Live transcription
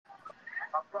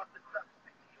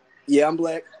Yeah, I'm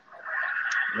black.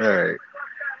 All right.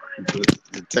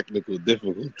 The technical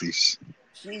difficulties.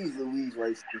 Jeez Louise,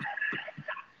 right?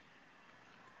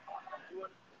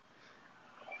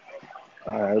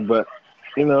 All right, but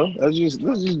let's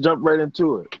just jump right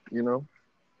into it.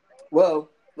 Well,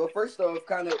 first off,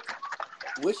 kind of,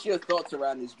 what's your thoughts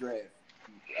around this draft?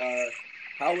 Uh,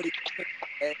 how would it put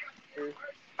after?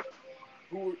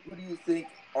 Who do you think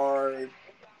are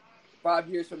 5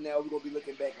 years from now we're gonna be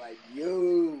looking back like,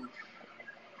 yo,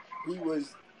 he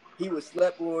was he was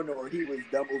slept on or he was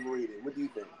dumb overrated? What do you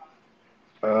think?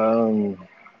 Um,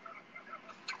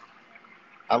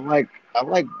 I like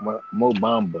Mo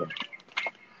Bamba.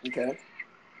 Okay,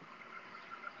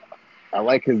 I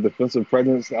like his defensive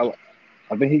presence. I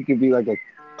think he could be like a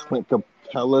Clint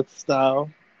Capella style.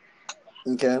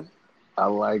 okay, I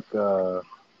like uh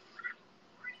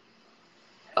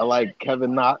I like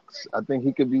Kevin Knox. I think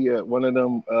he could be one of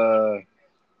them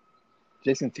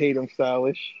Jason Tatum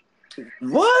stylish.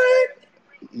 what?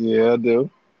 Yeah, I do.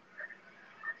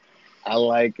 I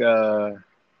like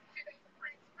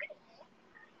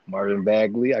Marvin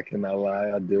Bagley. I cannot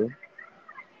lie, I do.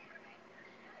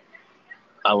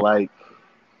 I like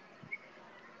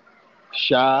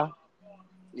Sha. My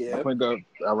Yeah, point guard.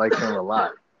 I like him a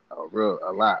lot.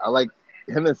 A lot. I like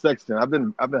him and Sexton. I've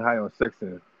been high on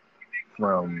Sexton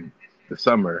from the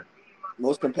summer.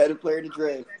 most competitive player in the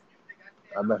draft.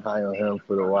 I've been high on him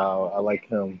for a while. I like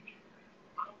him.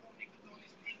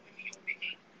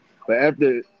 But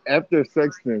after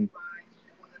Sexton,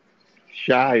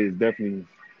 Shy is definitely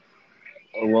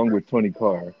along with Tony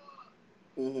Carr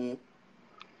Mm-hmm.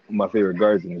 my favorite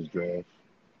guards in this draft.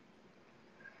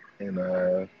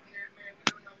 And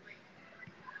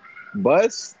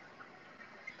Bus,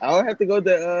 I would have to go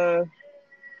to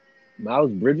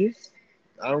Miles Bridges.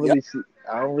 I don't Yep. really see.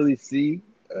 I don't really see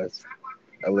a,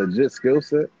 a legit skill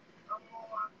set.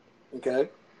 Okay.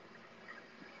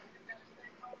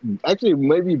 Actually,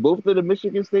 maybe both of the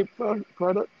Michigan State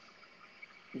products.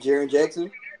 Jaron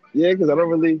Jackson. Yeah, because I don't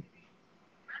really.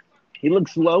 He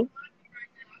looks slow.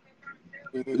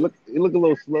 Mm-hmm. He look a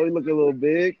little slow. He look a little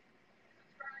big.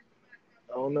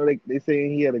 I don't know. They say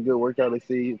he had a good workout. They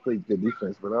say he played good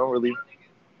defense, but I don't really,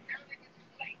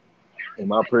 in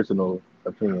my personal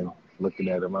opinion, looking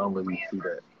at him, I don't really see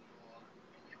that.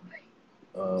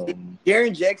 Um,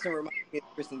 Jaron Jackson reminds me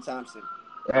of Tristan Thompson.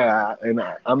 yeah,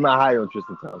 I'm not high on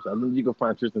Tristan Thompson. I think you can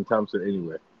find Tristan Thompson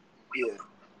anywhere.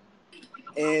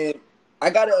 Yeah, and I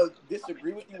gotta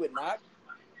disagree with you with Knox.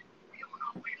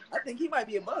 I think he might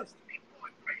be a bust.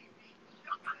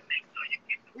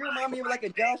 He remind me of like a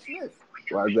Josh Smith.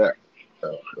 Why is that?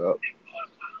 Well,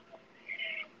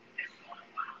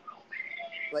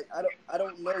 Like I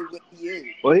don't know what he is.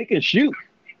 well, he can shoot.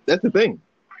 That's the thing.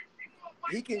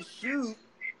 He can shoot,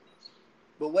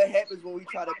 but what happens when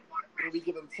we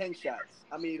give him 10 shots?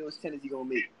 How many of those 10 is he gonna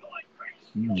make?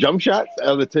 Jump shots out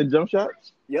of the 10 jump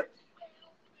shots, Yep.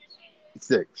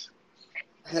 6.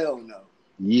 Hell no.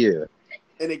 Yeah,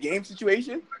 In a game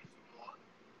situation,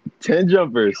 10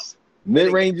 jumpers, in mid a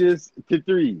game ranges to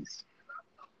threes,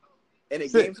 in a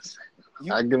game 6.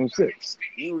 you I give him 6.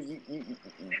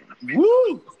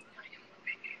 woo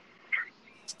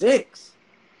 6.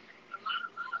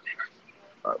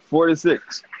 4 to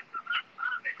 6.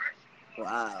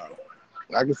 Wow.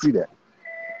 I can see that.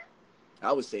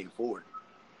 I was saying 4.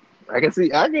 I can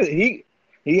see.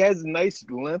 He has nice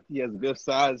length. He has good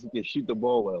size. He can shoot the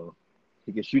ball well.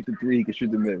 He can shoot the three. He can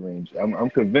shoot the mid range. I'm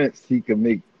convinced he can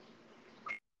make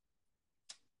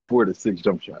 4 to 6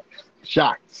 jump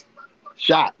shots.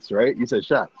 Shots. Right? You said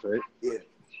shots, right? Yeah.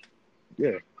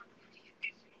 Yeah.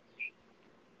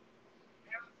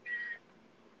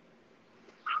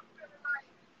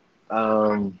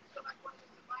 Um.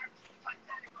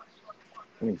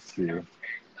 Let me see.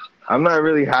 I'm not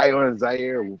really high on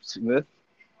Zaire Smith.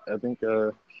 I think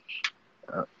I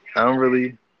don't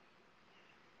really.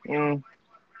 Mm,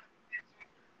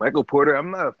 Michael Porter.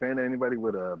 I'm not a fan of anybody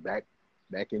with back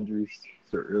injuries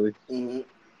so early. Mm-hmm.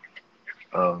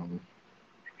 Um,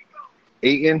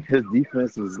 Aiton, his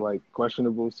defense is like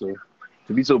questionable. So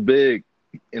to be so big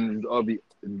and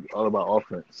it's all about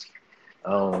offense.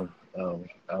 I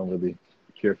don't really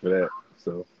care for that.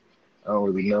 So I don't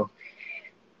really know.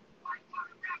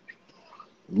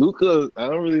 Luca, I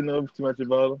don't really know too much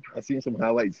about him. I seen some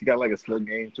highlights. He got like a slow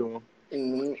game to him.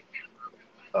 Mm-hmm.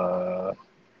 I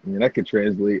mean that could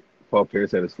translate. Paul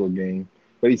Pierce had a slow game,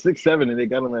 but he's 6'7" and they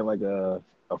got him at like a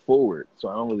forward. So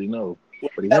I don't really know. Well,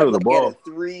 But he got him handled the like at a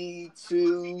ball.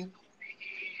 3-2.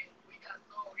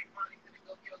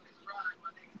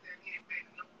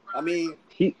 I mean,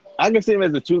 I can see him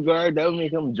as a two guard. That would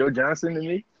make him Joe Johnson to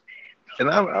me. And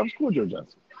I'm cool with Joe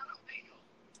Johnson.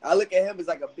 I look at him as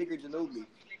like a bigger Ginobili.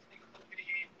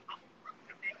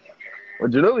 Well,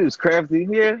 Ginobili was crafty.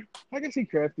 Yeah, I can see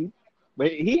crafty.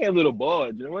 But he had a little ball.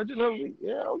 You know what, Ginobili?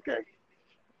 Yeah, okay.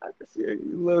 I can see a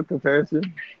little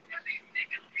comparison.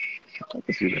 I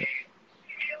can see that.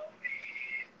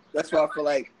 That's why I feel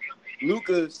like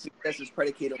Luka's success is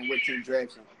predicated on what team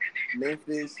drafts him.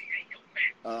 Memphis,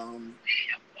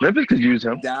 Memphis could use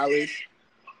him. Dallas.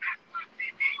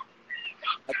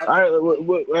 All right,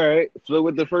 all right. So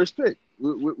with the first pick,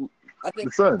 I think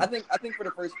the Suns. I think for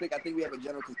the first pick, I think we have a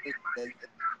general consensus that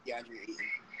DeAndre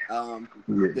Ayton.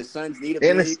 Yeah. The Suns need a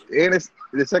And big. it's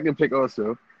the second pick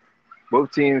also.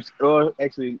 Both teams. Oh,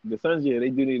 actually, the Suns. Yeah, they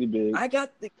do need a big. I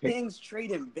got the Kings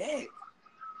trading back.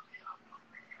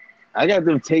 I got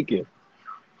them taking.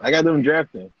 I got them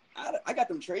drafting. I got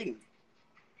them trading.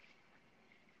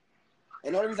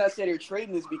 And the only reason I say they're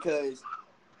trading is because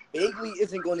Bagley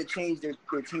isn't going to change their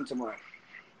team tomorrow.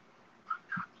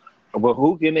 But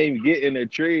who can they get in a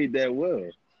trade that will?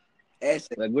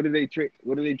 Asset. Like, what do they trade?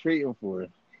 What are they trading for?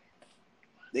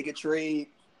 They could trade.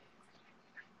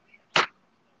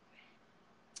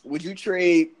 Would you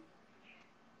trade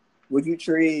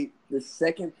the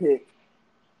second pick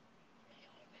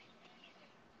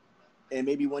and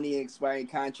maybe one of the expiring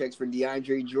contracts for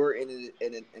DeAndre Jordan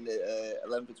in the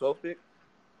 11th to 12th pick?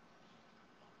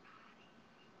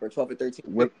 Or 12th and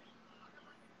 13th pick?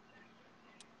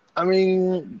 I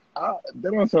mean, that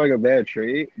don't sound like a bad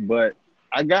trade, but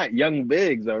I got young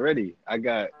bigs already. I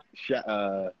got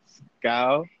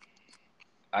Scal.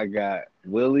 I got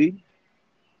Willie.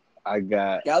 I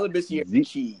got Galibus here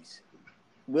cheese.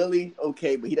 Willie,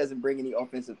 okay, but he doesn't bring any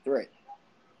offensive threat.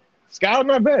 Scal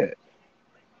not bad.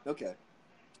 Okay.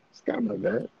 Scal not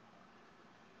bad.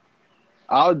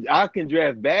 I can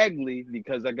draft Bagley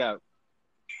because I got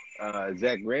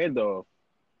Zach Randolph,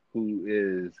 who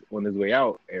is on his way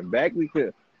out, and Bagley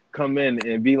could come in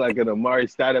and be like an Amari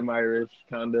Stoudemire-ish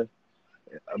kind of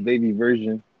a baby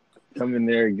version. Come in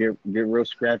there, get real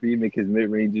scrappy, make his mid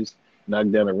ranges, knock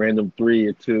down a random 3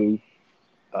 or 2,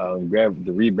 grab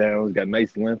the rebounds, got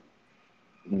nice length,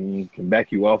 and can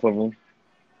back you off of him.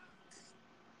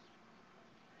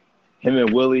 Him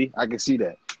and Willie, I can see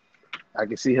that. I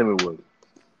can see him and Willie.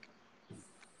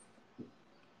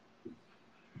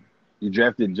 You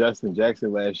drafted Justin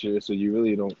Jackson last year, so you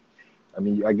really don't. I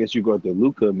mean, I guess you go after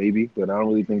Luka maybe, but I don't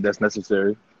really think that's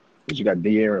necessary. Because you got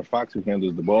De'Aaron Fox who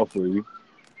handles the ball for you.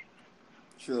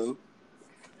 True.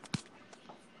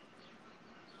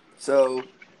 So,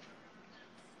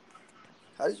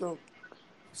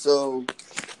 So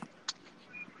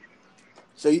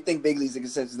you think Bagley's the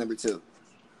consensus number 2?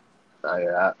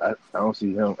 I don't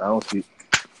see him. I don't see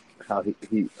how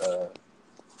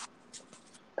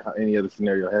how any other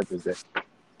scenario happens that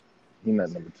he's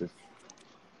not number 2.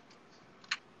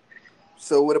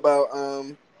 So what about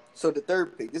the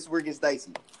third pick? This is where it gets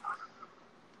dicey.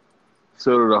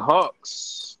 So the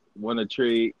Hawks want to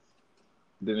trade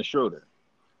Dennis Schroeder.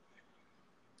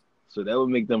 So that would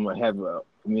make them they'll have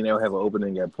an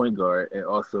opening at point guard, and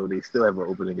also they still have an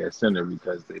opening at center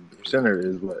because the center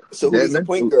is what? So who's the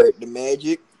point guard? The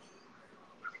Magic?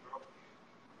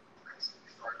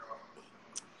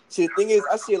 See, the thing is,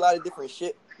 I see a lot of different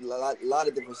shit, a lot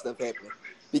of different stuff happening.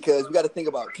 Because we got to think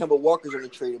about Kemba Walker's on the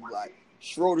trading block.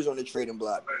 Schroeder's on the trading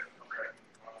block.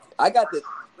 I got the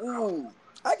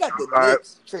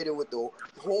Knicks trading with the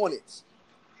Hornets.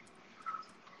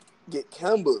 Get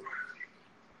Kemba.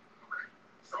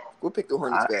 We'll pick the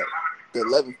Hornets back. The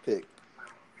 11th pick.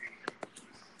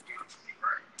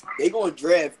 They going to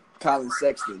draft Colin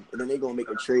Sexton, and then they going to make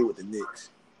a trade with the Knicks.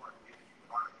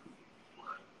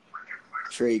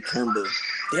 Trade Kemba.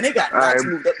 Then they got Knox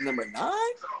moved up to number 9?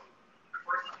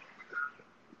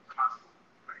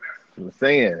 I'm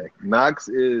saying Knox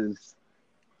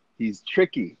he's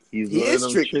tricky. He is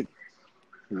tricky.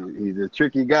 He's a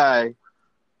tricky guy.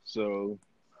 So,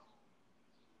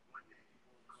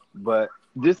 but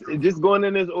just going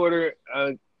in this order,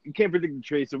 you can't predict the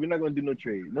trade, so we're not going to do no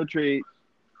trade. No trade.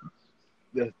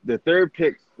 The third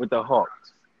pick with the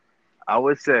Hawks, I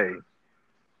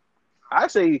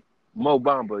say Mo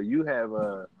Bamba. You have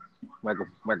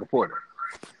Michael Porter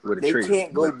with a trade. They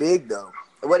can't go big though.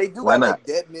 Well, they do have like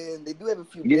Deadman. They do have a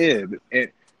few. Yeah,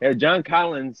 and John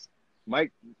Collins,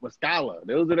 Mike Muscala.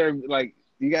 Those are like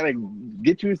you gotta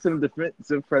get you some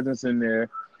defensive presence in there.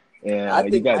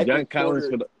 And you got John Collins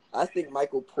for the. I think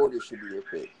Michael Porter should be your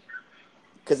pick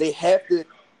because they have to.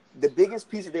 The biggest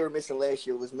piece that they were missing last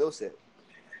year was Millsap.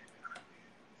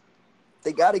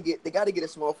 They gotta get a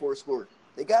small forward scorer.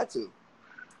 They got to,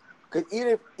 because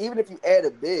even if you add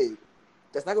a big,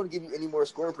 That's not going to give you any more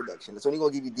scoring production. That's only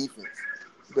going to give you defense.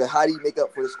 But how do you make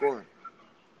up for the scoring?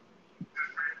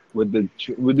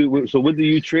 So what do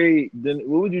you trade? Then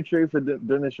what would you trade for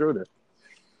Dennis Schroeder?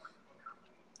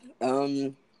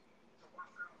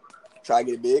 Try to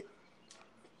get it big.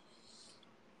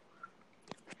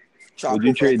 Try to Would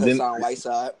you pull for like trade Hassan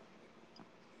Whiteside.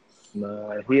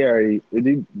 Nah, he already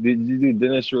did you do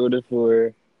Dennis Schroeder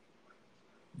for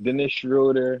Dennis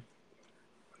Schroeder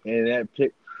and that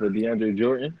pick for DeAndre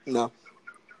Jordan? No.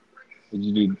 Would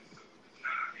you do?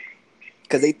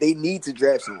 Because they need to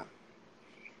draft someone.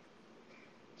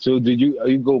 So did you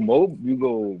go You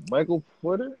go Michael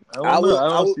Porter? I don't know. I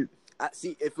don't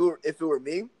see. If it were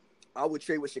me, I would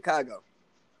trade with Chicago.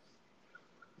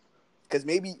 Because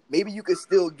maybe you could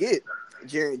still get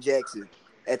Jaren Jackson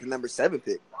at the number 7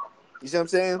 pick. You see what I'm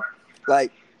saying?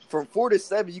 Like from 4 to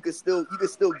 7, you could still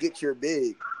get your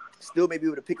big, still maybe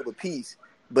able to pick up a piece.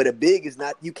 But a big is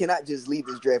not. You cannot just leave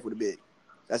this draft with a big.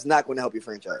 That's not going to help your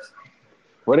franchise.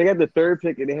 Well, they got the 3rd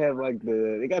pick, and they have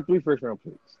they got 3 first-round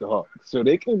picks. The Hawks, so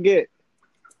they can get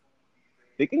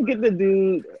the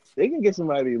dude. They can get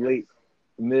somebody late,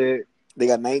 mid. They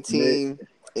got 19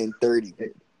 and 30.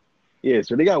 Yeah,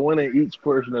 so they got one in each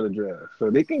portion of the draft, so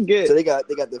they can get. So they got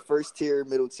the first tier,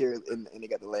 middle tier, and they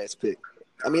got the last pick.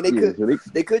 I mean, they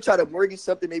could try to mortgage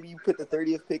something. Maybe you put the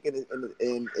 30th pick in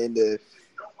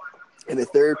the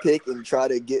 3rd pick and try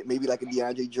to get maybe like a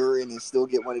DeAndre Jordan and still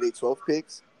get one of their 12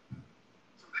 picks.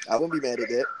 I wouldn't be mad at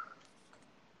that.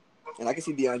 And I can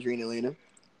see DeAndre in Atlanta.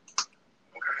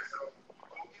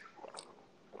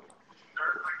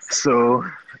 So,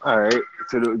 all right.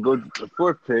 So go to the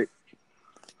 4th pick.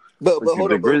 But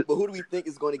hold on. But who do we think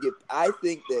is going to get? I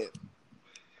think that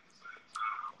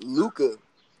Luka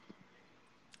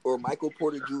or Michael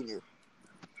Porter Jr.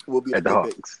 will be at the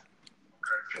Hawks.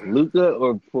 Luka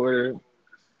or Porter.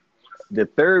 The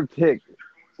 3rd pick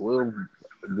will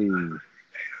be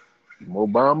Mo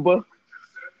Bamba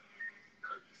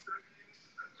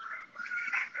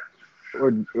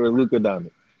or Luka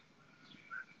Doncic.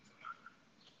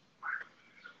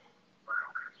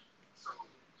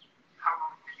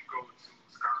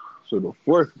 So the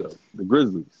 4th though, the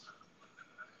Grizzlies.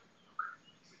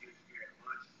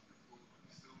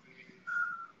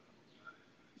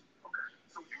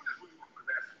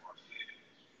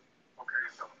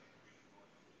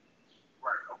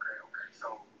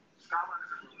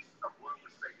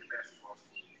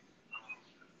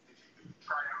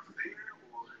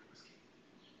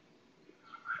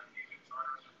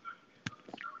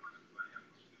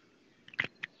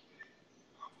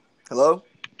 Hello?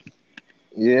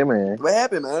 Yeah, man. What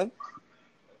happened, man?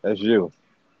 That's you.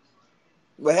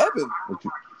 What happened?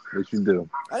 What you do?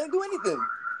 I didn't do anything.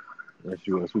 That's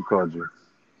you. Who called you?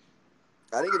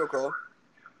 I didn't get no call.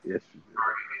 Yes, you did.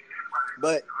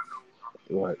 But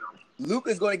what?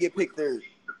 Luka's going to get picked 3rd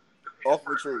off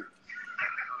of a trade.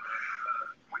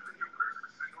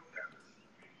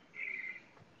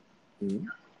 Mm-hmm.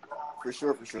 For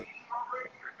sure.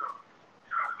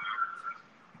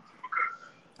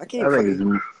 I think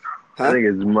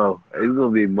it's Mo. It's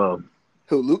gonna be Mo.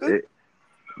 Who, Luka?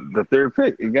 The 3rd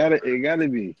pick. It gotta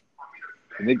be.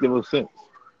 It make the most sense.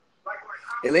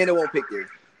 Atlanta won't pick there.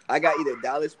 I got either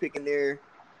Dallas picking there,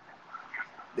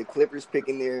 the Clippers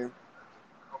picking there,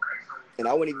 and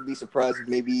I wouldn't even be surprised if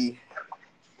maybe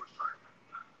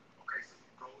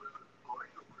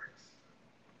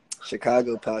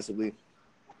Chicago possibly.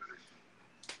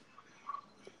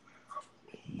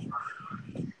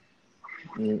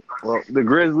 Well, the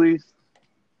Grizzlies,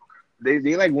 they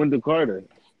like Wendell Carter.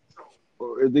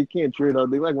 Or if they can't trade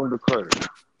out, they like Wendell Carter.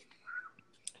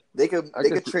 They could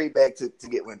trade back to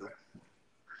get Wendell.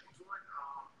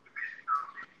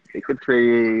 They could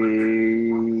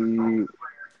trade.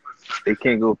 They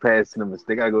can't go past them.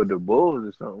 They gotta go to the Bulls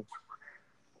or something.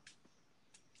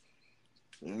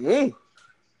 Mm-hmm.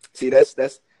 See, that's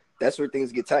where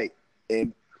things get tight,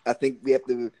 and I think we have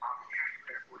to.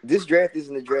 This draft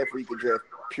isn't a draft where you can draft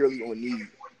purely on need.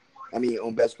 I mean,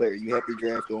 on best player, you have to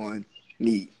draft on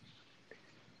need.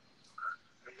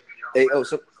 Hey,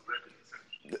 so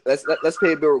let's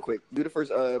pay a bill real quick. Do the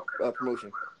first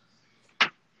promotion.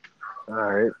 All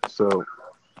right, so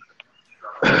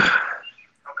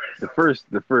the first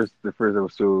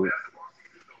episode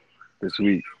this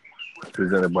week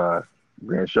presented by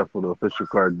Grand Shuffle, the official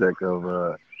card deck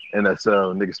of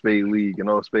NSL, Nigga Spade League, and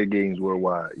all spade games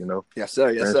worldwide. You know. Yes,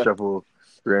 sir. Yes, sir.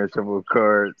 Grand Shuffle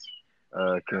cards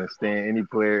can stand any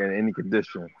player in any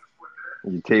condition.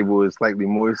 Your table is slightly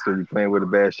moist, or you're playing with a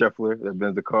bad shuffler that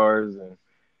bends the cards, and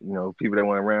people that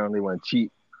want around, they want to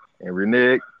cheat and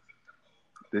renege.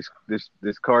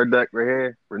 This card deck right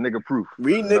here, we're nigga proof.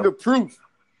 Read nigga proof.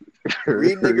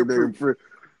 Read nigga proof.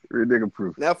 Read nigga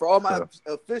proof. Now, for all my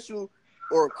official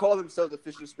or call themselves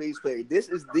official space player, this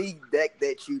is the deck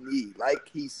that you need. Like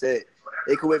he said,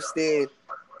 it can withstand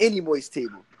any moist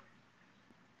table.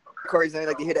 Cards ain't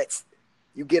like to hear that.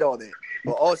 You get all that.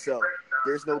 But also,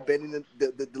 there's no bending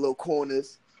the little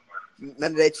corners.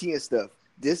 None of that cheating stuff.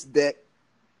 This deck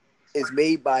is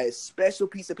made by a special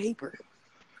piece of paper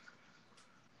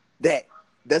that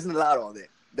doesn't allow all that.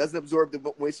 Doesn't absorb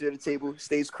the moisture of the table.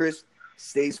 Stays crisp,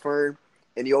 stays firm,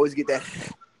 and you always get that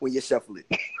when you shuffle it.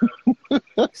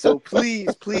 So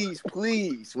please, please,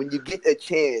 please, when you get a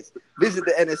chance, visit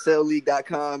the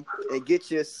NSLLeague.com and get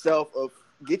yourself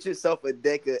a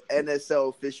deck of NSL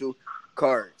official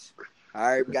cards. All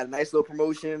right, we got a nice little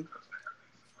promotion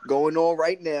going on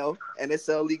right now.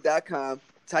 NSLLeague.com.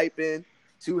 Type in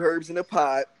 2 herbs in a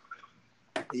pot,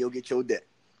 and you'll get your deck.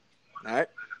 All right.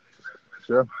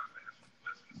 Sure.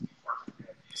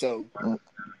 So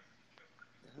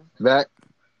back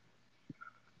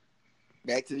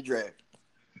to the draft.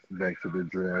 Back to the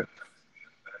draft.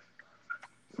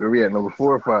 Where we at? Number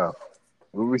 4 or 5?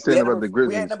 What were we saying about the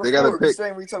Grizzlies? They got to pick.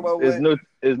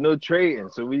 There's no trading,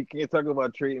 so we can't talk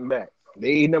about trading back.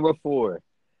 They number 4.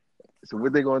 So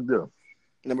what they gonna do?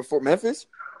 Number 4, Memphis.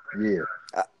 Yeah,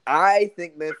 I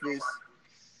think Memphis.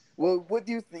 Well, what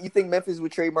do you think? You think Memphis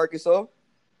would trade Marc Gasol?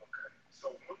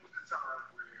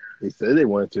 They said they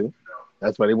wanted to.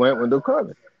 That's why they went Wendell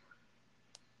Carter.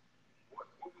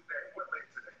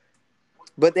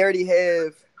 But they already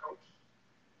have.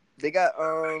 They got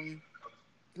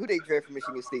who they draft from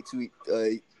Michigan State to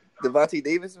Devontae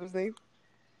Davis was his name.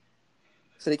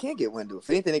 So they can't get Wendell. If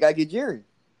anything, they gotta get Jaren.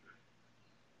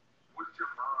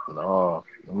 No,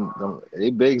 they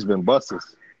bigs been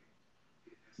busts.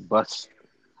 Bust.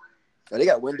 Oh, they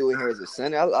got Wendell in here as a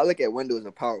center. I look at Wendell as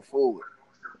a power forward.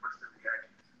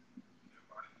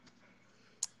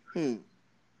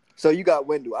 So you got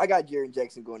Wendell. I got Jaren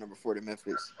Jackson going number 4 to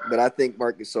Memphis, but I think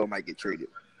Marc Gasol might get traded.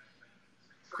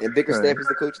 And Bickerstaff is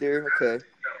the coach there. Okay.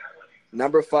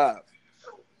 Number 5.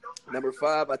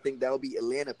 I think that will be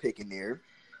Atlanta picking there.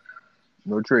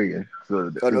 No trading.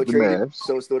 So no trading. Mavs.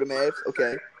 So it's still the Mavs.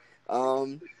 Okay.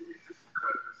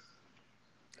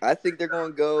 I think they're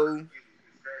going to go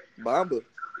Bamba.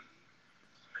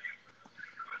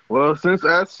 Well, since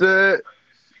I said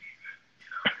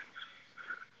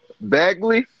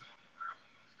Bagley,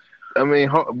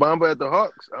 Bamba at the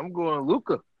Hawks, I'm going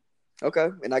Luka.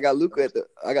 Okay, and I got Luka at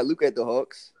the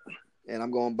Hawks, and I'm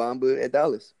going Bamba at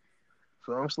Dallas.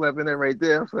 So I'm slapping that right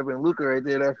there. I'm slapping Luka right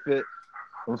there. That fit.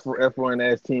 F1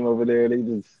 ass team over there. They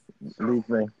just leave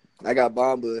thing. I got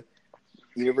Bamba,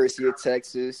 University of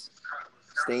Texas,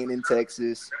 staying in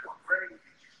Texas.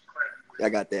 I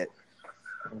got that.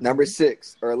 Number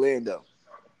 6, Orlando.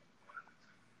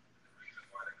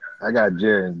 I got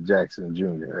Jaren Jackson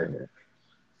Jr. right here.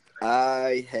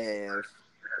 I have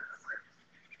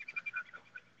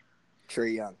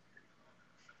Trae Young.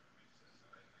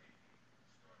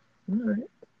 All right.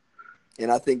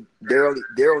 And I think they're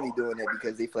only doing that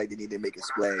because they feel like they need to make a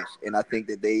splash. And I think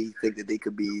that they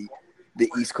could be the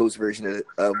East Coast version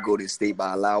of Golden State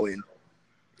by allowing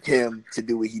him to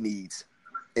do what he needs.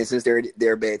 And since they're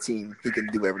a bad team, he can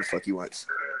do whatever the fuck he wants.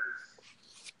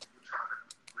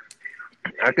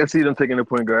 I can see them taking the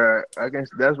point guard.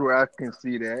 That's where I can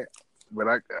see that. But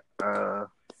I got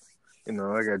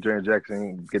Jaren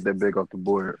Jackson, get that big off the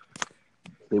board.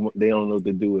 They don't know what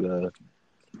to do with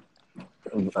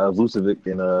Vucevic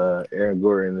and Aaron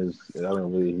Gordon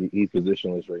he's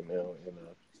positionless right now, and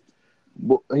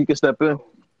he can step in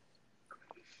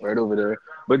right over there.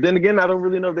 But then again, I don't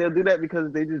really know if they'll do that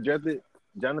because they just drafted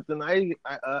Jonathan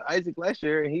Isaac last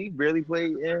year, and he barely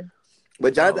played in.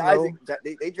 But Jonathan Isaac,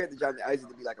 they drafted Jonathan Isaac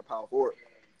to be like a power forward.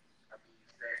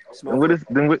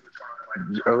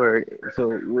 All right, so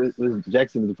was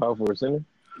Jackson the power forward center?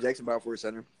 Jackson power forward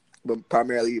center, but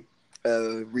primarily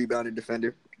rebounding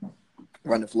defender.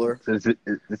 Run the floor. So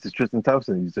this is Tristan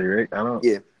Thompson, you say, right? I don't.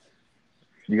 Yeah.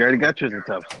 You already got Tristan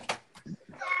Thompson.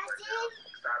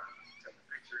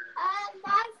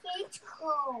 My feet's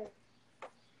cold.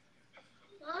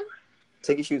 Huh?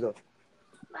 Take your shoes off.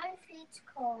 My feet's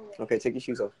cold. Okay, take your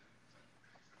shoes off.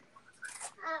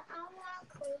 I want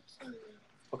cookies.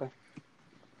 Okay.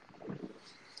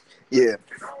 Yeah.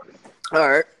 All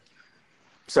right.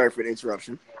 Sorry for the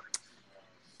interruption.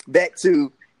 Back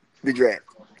to the draft.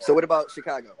 So what about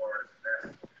Chicago?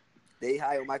 They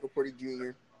hired Michael Porter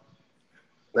Jr.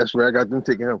 That's where I got them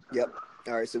taking him. Yep.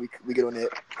 All right, so we get on that.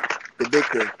 The big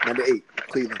thing, number 8,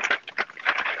 Cleveland.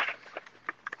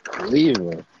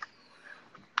 Cleveland.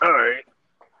 All right.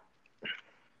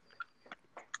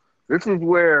 This is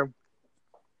where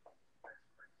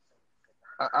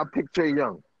I picked Trey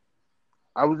Young.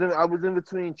 I was in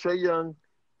between Trey Young,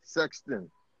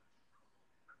 Sexton,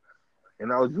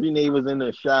 and Renee was in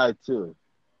there shy too.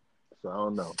 So I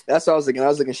don't know. That's what I was looking. I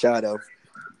was looking Shy though.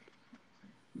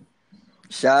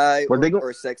 Shy But they go.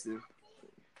 or Sexton.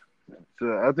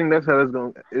 So I think that's how it's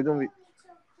going. It's gonna be.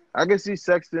 I can see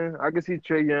Sexton. I can see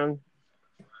Trey Young.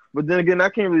 But then again, I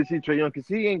can't really see Trey Young because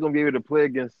he ain't gonna be able to play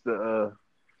against the.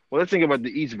 Well, let's think about the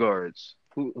East guards.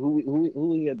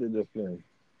 Who he had to defend?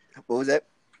 What was that?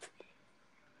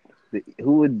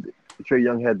 Who would Trey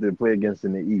Young had to play against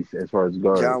in the East as far as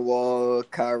guards? John Wall,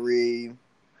 Kyrie,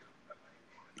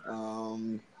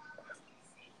 Ben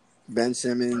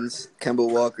Simmons, Kemba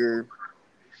Walker.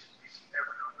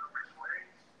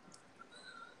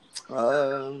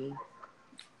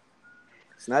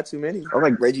 It's not too many. I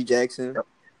like Reggie Jackson.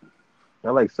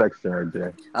 Sexton right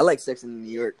there. I like Sexton in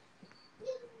New York.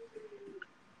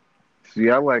 See,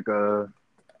 I like I'm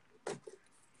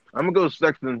gonna go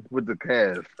Sexton with the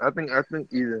Cavs. I think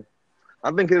either.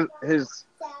 I think his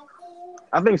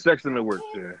I think Sexton will work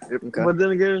there. Okay. But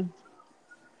then again,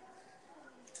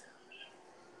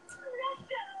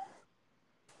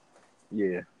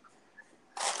 yeah.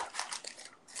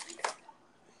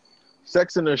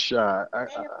 Sexton or Shy. I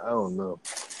don't know.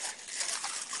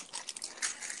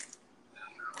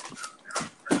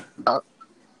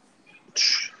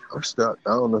 I'm stuck.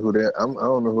 I don't know who that. I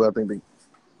don't know who I think they.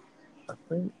 I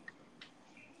think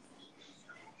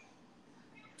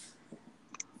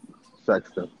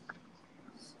Sexton.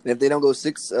 And if they don't go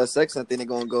Sexton, I think they're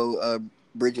gonna go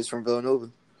Bridges from Villanova.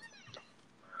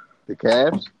 The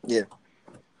Cavs. Yeah.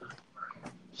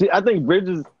 See, I think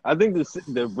Bridges. I think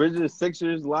the Bridges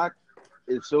Sixers lock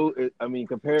is so.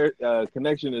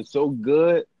 Connection is so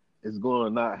good. It's going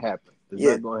to not happen. It's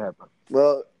not going to happen.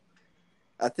 Well,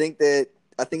 I think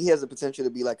he has the potential to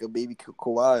be like a baby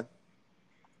Kawhi,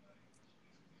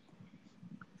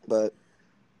 but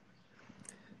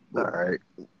all right,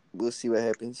 we'll see what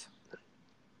happens.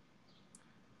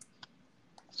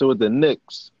 So with the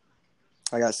Knicks,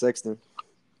 I got Sexton.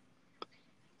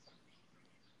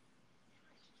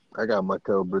 I got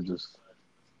Mikal Bridges.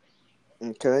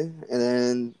 Okay, and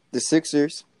then the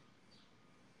Sixers.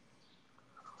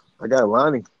 I got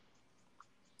Lonnie.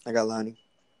 I got Lonnie.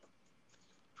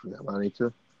 You got Lonnie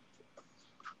too.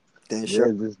 Then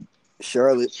Charlotte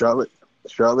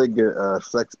get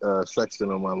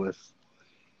Sexton on my list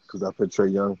because I put Trey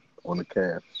Young on the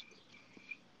Cavs.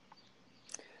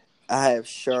 I have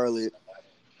Charlotte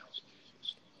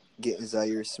getting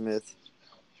Zaire Smith,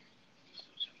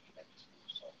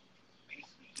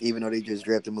 even though they just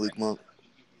drafted Malik Monk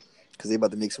because they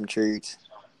about to make some trades.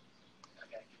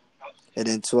 And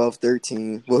then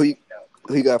 12-13. Well,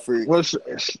 who you got for? Well,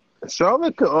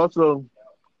 Charlotte could also,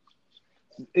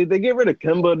 if they get rid of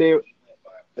Kemba,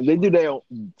 they do that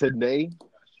today.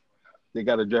 They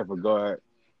got to draft a guard.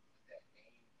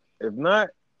 If not,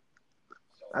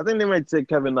 I think they might take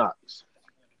Kevin Knox.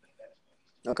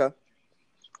 Okay.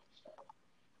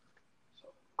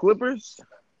 Clippers.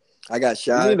 I got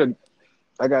Shy.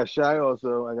 I got Shy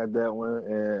also. I got that one,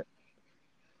 and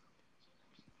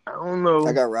I don't know.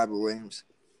 I got Robert Williams.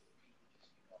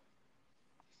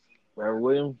 Robert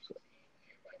Williams.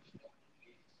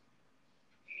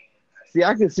 See,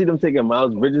 I can see them taking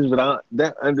Miles Bridges, but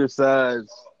that undersized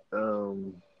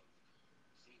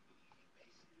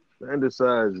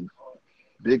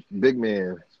big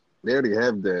man. They already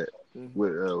have that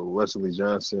with Wesley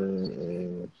Johnson,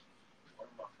 and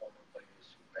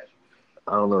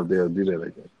I don't know if they'll do that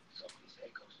again.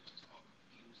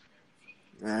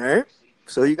 All right.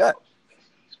 So you got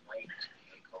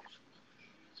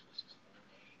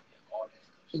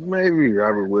maybe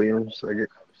Robert Williams. I get.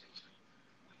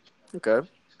 Okay.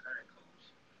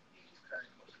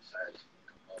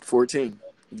 14.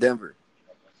 Denver.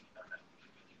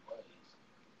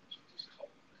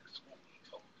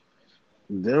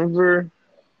 Denver.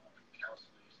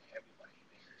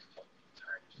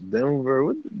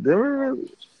 What? Denver.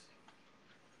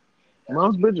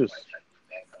 Miles Bridges.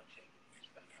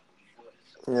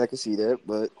 Yeah, I can see that,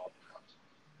 but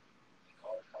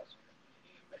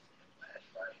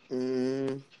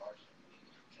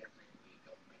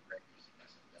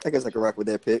I guess I can rock with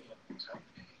that pick.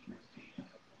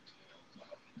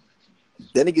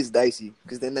 Then it gets dicey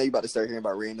because then now you're about to start hearing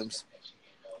about randoms.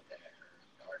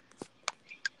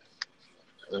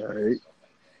 All right.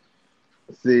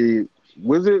 See,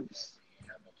 Wizards.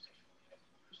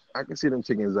 I can see them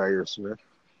taking Zaire Smith.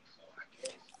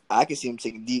 I can see him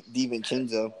taking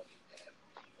DiVincenzo.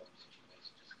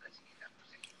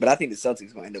 But I think the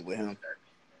Celtics going to end up with him.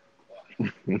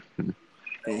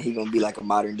 and he gonna be like a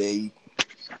modern day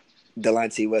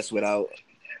Delonte West without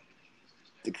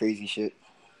the crazy shit.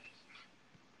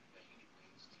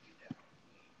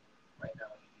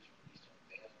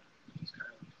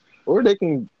 Or they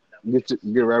can get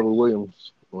Robert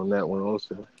Williams on that one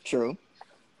also. True.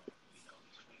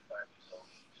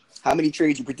 How many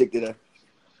trades you predicted?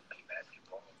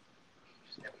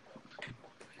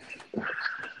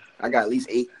 I got at least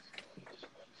 8.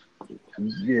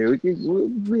 Yeah, we'll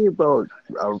be about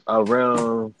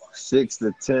around 6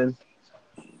 to 10.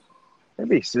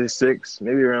 Maybe 6.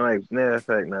 Maybe around like, matter of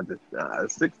fact, not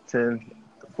 6, 10,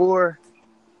 4,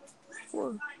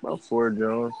 about 4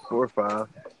 Jones, 4 or 5.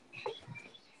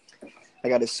 I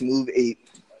got a smooth 8.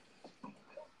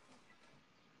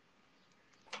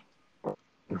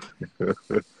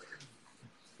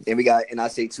 And I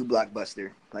say 2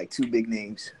 blockbuster, like 2 big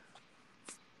names.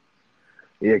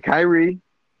 Yeah, Kyrie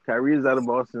is out of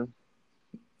Boston.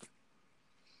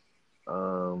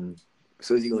 So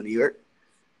is he going to New York?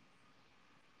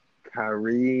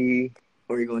 Kyrie.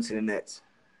 Or are you going to the Nets?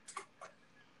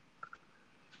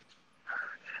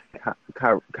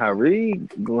 Kyrie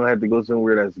gonna have to go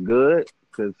somewhere that's good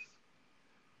because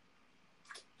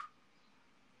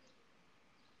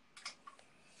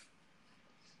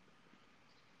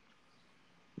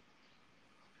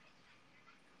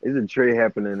is a trade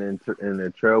happening in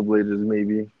the Trailblazers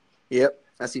maybe. Yep,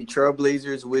 I see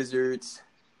Trailblazers, Wizards,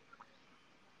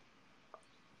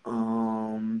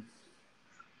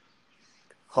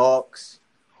 Hawks,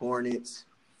 Hornets,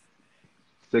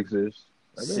 Sixers.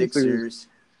 Sixers.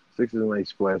 Sixers might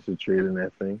splash a trade in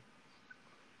that thing.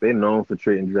 They're known for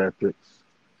trading draft picks.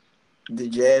 The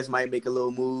Jazz might make a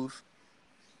little move.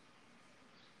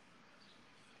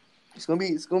 It's gonna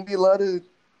be a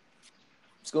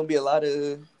lot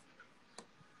of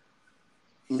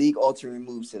league altering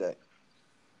moves today.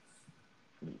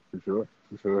 For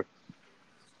sure.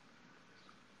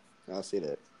 I'll say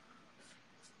that.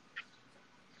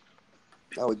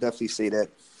 I would definitely say that.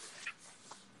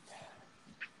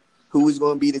 Who is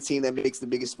going to be the team that makes the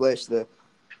biggest splash today?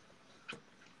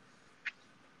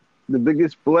 The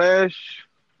biggest splash?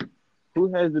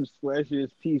 Who has the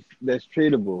splashiest piece that's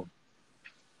tradable?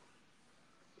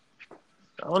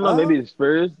 I don't know. Maybe the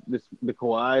Spurs, the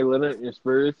Kawhi Leonard and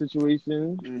Spurs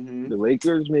situation. Mm-hmm. The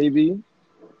Lakers, maybe.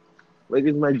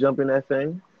 Lakers might jump in that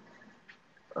thing.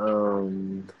 I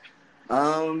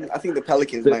think the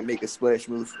Pelicans might make a splash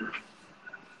move.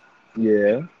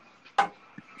 Yeah.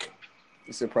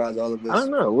 Surprise all of us. I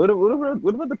don't know. What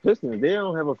about the Pistons? They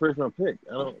don't have a first round pick.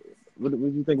 What do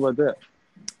you think about that?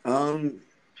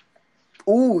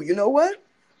 Ooh, you know what?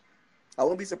 I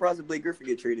won't be surprised if Blake Griffin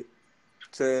get traded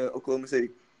to Oklahoma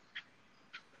City.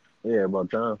 Yeah, about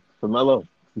time. For Melo.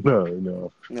 No,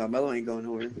 Melo ain't going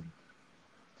nowhere.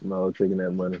 Melo taking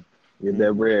that money. Get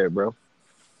that bread, bro.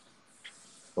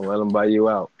 Don't let them buy you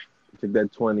out. Take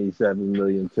that $27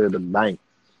 million to the bank.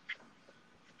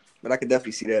 But I could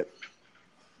definitely see that.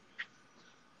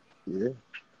 Yeah.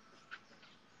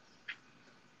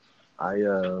 I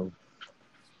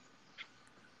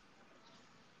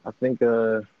think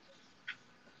I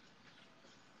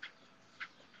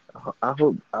hope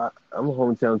I'm a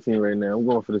hometown team right now. I'm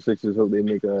going for the Sixers. Hope they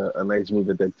make a nice move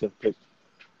at that 10th pick.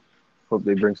 Hope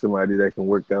they bring somebody that can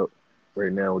work out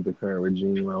right now with the current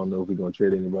regime. I don't know if we're going to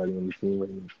trade anybody on the team right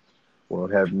now. We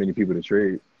don't have many people to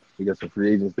trade. We got some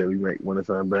free agents that we might want to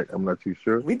sign back. I'm not too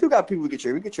sure. We do got people we could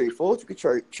trade. We could trade Fultz. We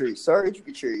could trade Sarge. We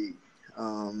could trade.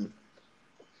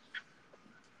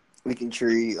 We can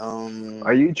trade.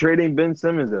 Are you trading Ben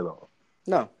Simmons at all?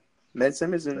 No, Ben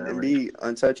Simmons and Embiid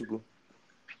untouchable.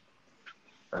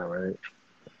 All right.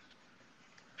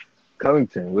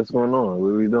 Covington, what's going on? What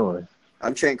are we doing?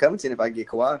 I'm trading Covington if I get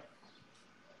Kawhi.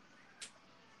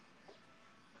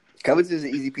 Covington is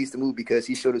an easy piece to move because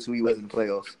he showed us who he was in the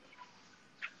playoffs.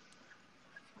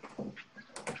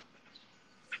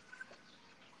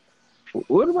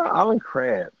 What about Allen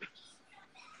Crabbe?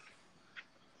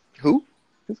 Who?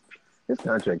 His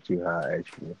contract too high,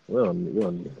 actually. We don't need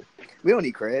him. We don't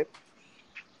need Crabbe.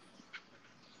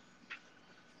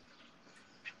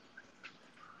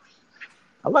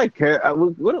 I like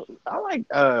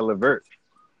LeVert.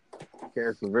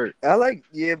 Caris LeVert.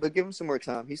 But give him some more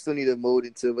time. He still need to mold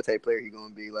into what type of player he's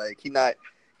gonna be. Like he not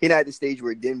at the stage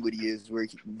where Dinwiddie is, where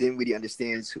Dinwiddie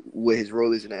understands what his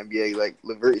role is in the NBA. Like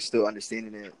LeVert is still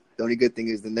understanding that. The only good thing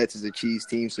is the Nets is a cheese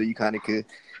team, so you kind of could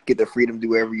get the freedom to do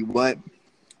whatever you want.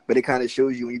 But it kind of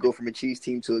shows you when you go from a cheese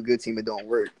team to a good team, it don't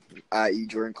work. I.e.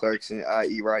 Jordan Clarkson,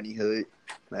 i.e. Rodney Hood.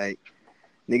 Like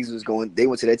niggas they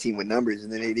went to that team with numbers,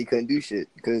 and then they couldn't do shit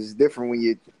because it's different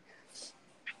when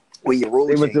Well, your role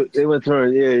They went to changed. you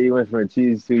went from a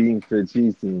cheese team to a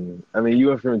cheese team. I mean, you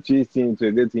went from a cheese team to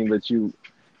a good team, but you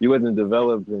wasn't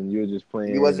developed and you were just You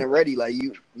playing. wasn't ready. Like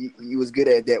you was good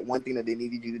at that one thing that they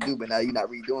needed you to do, but now you're not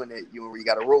redoing it. You already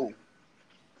got a role.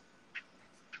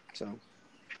 So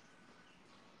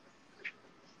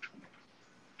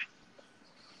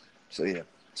yeah.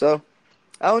 So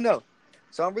I don't know.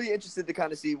 So I'm really interested to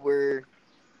kind of see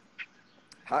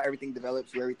how everything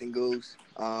develops, where everything goes,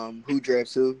 who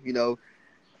drafts who. The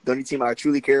only team I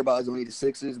truly care about is only the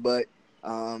Sixers, but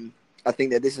I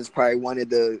think that this is probably one of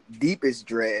the deepest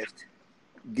draft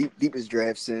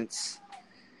since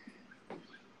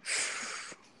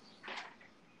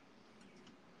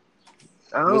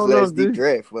I when was don't the know last if deep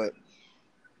draft? What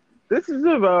this is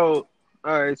about.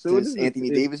 All right, so what since is it? Anthony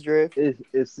Davis draft?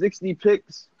 It's 60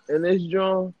 picks in this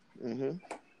draw. Mm-hmm.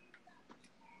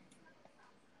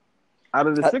 Out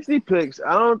of the 60 picks,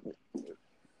 I don't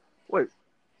wait.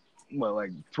 What,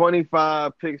 like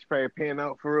 25 picks probably paying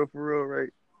out for real, right?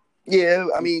 Yeah,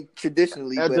 I mean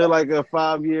traditionally, but After like a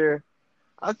 5 year,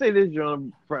 I'd say this draw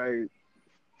probably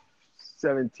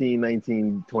 17,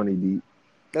 19, 20 deep.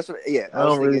 that's what. Yeah, I I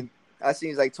was don't really. thinking. I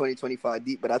seems like 2025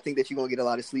 deep, but I think that you're gonna get a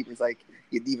lot of sleepers like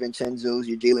your DiVincenzo's,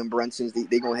 your Jalen Brunsons.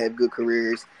 They gonna have good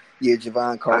careers. Your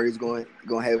Javon Carter's gonna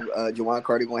have Javon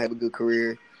Carter gonna have a good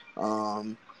career.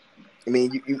 I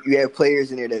mean, you have players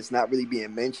in there that's not really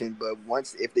being mentioned, but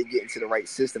if they get into the right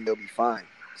system, they'll be fine.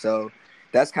 So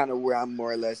that's kind of where I'm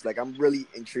more or less like I'm really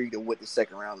intrigued of what the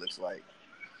second round looks like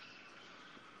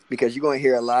because you're gonna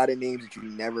hear a lot of names that you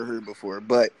never heard before,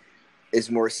 but it's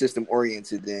more system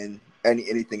oriented than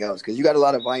anything else because you got a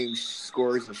lot of volume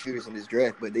scorers and shooters in this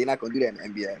draft, but they're not going to do that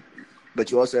in the NBA. But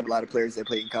you also have a lot of players that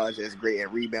play in college that's great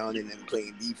at rebounding and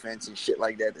playing defense and shit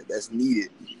like that's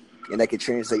needed, and that can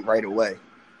translate right away.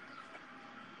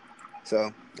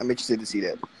 So I'm interested to see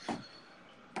that.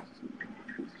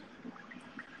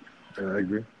 I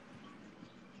agree.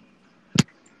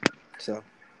 So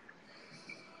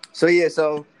yeah,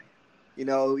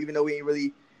 even though we ain't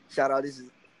really shout out, this is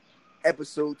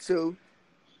episode 2,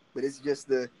 but it's just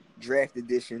the draft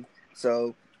edition.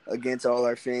 So again, to all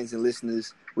our fans and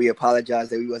listeners, we apologize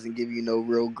that we wasn't giving you no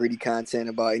real gritty content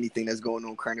about anything that's going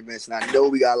on current events. And I know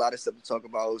we got a lot of stuff to talk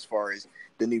about as far as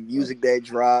the new music that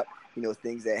dropped,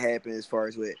 things that happen as far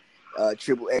as with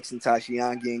Triple X and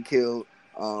Tashian getting killed.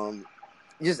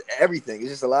 Just everything. It's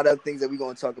just a lot of things that we're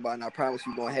going to talk about, and I promise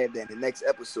we're going to have that in the next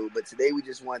episode. But today we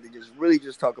just wanted to just really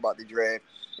just talk about the draft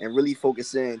and really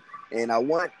focus in. And I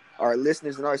want our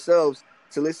listeners and ourselves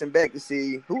to listen back to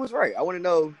see who was right. I want to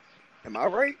know, am I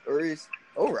right or is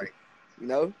O right?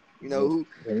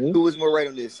 Who was more right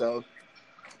on this? So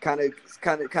kind of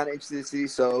interested to see.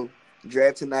 So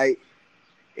draft tonight,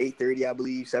 8:30, I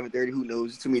believe, 7:30. Who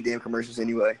knows? Too many damn commercials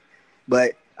anyway.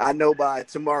 But I know by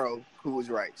tomorrow who was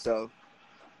right. So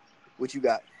what you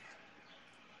got?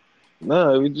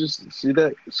 No, we just see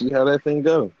how that thing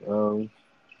go.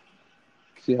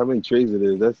 See how many trades it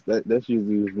is. That's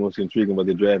usually what's most intriguing about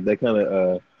the draft. That kind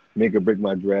of make or break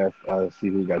my draft. I see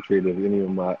who got traded. If any of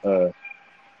my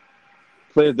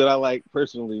players that I like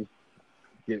personally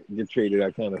get traded,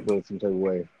 I kind of feel some type of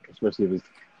way, especially if it's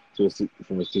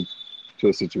to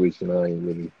a situation I ain't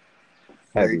really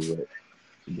happy with.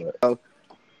 But.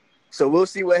 So we'll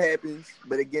see what happens.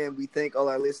 But again, we thank all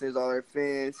our listeners, all our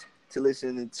fans to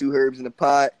listen to Two Herbs in the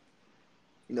Pot.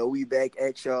 We back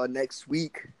at y'all next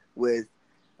week with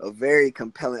a very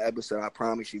compelling episode, I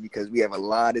promise you, because we have a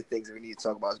lot of things that we need to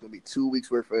talk about. It's going to be 2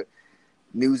 weeks worth of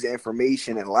news and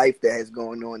information and life that has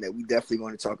going on that we definitely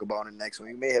want to talk about in the next one.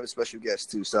 We may have a special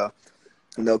guest too. So,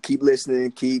 keep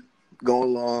listening, keep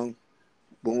going along.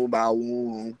 Boom, bow,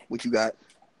 boom. What you got?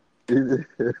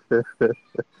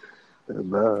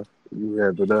 Nah, you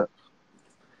wrap it up.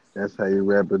 That's how you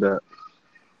wrap it up.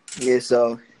 Yeah,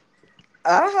 so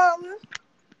I holler.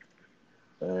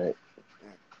 All right.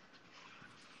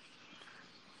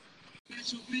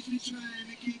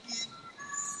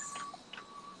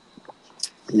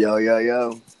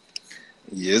 Yo.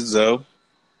 Yes, Zoe.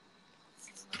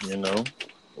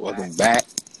 Welcome back.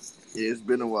 Yeah, it's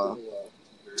been a while.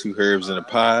 Two Herbs in a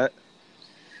Pod.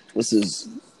 This is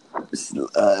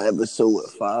episode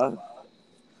 5.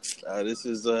 This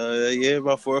is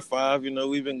about 4 or 5.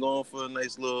 We've been going for a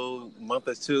nice little month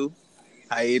or two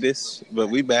hiatus, but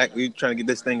we back. We trying to get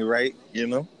this thing right.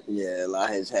 Yeah, a lot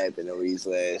has happened over these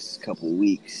last couple of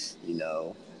weeks.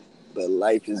 But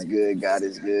life is good, God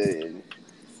is good, and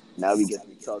now we get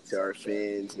to talk to our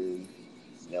fans and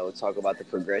talk about the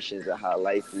progressions of how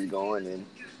life is going and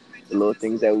the little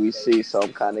things that we see. So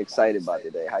I'm kind of excited about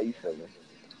today. How you feeling?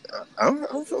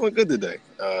 I'm feeling good today.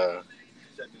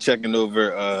 Checking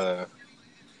over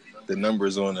the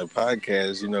numbers on the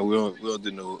podcast. You know, we don't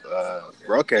do no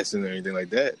broadcasting or anything like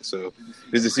that. So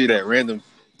just to see that random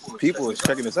people is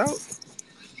checking us out,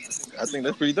 I think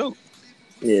that's pretty dope.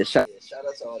 Yeah, shout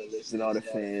out to all the listeners and all the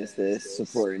fans that's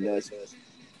supporting us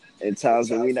in times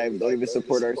when we don't even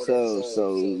support ourselves.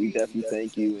 So we definitely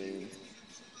thank you,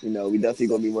 and we definitely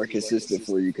gonna be more consistent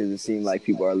for you because it seems like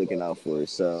people are looking out for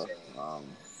us. So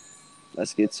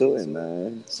let's get to it,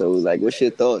 man. So like, what's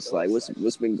your thoughts? Like,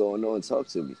 what's been going on? Talk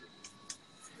to me.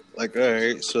 Like, all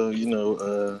right, so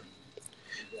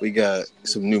we got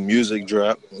some new music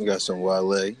drop. We got some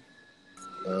Wale.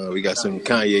 We got some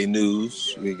Kanye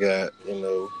news. We got,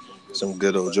 some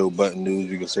good old Joe Budden news.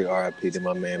 We can say R.I.P. to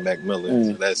my man Mac Miller.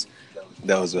 So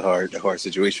that was a hard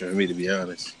situation for me, to be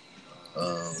honest.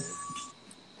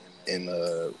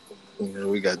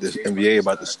 We got this NBA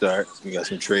about to start. We got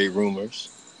some trade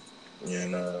rumors.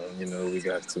 And, we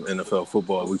got some NFL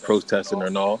football. We protesting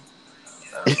and all.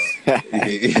 I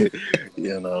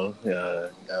don't know.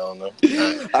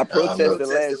 I protested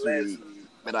last week,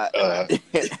 but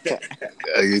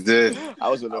you did? I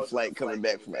was on a flight coming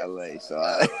back from LA, so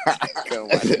I couldn't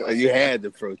watch it. You had to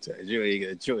protest. You ain't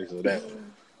got a choice on that.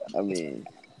 I mean,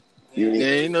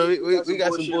 we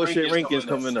got some bullshit rankings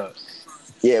coming up.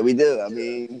 Yeah, we do. I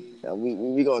mean,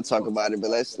 we gonna talk about it, but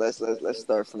let's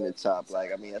start from the top.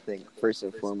 Like, I mean, I think first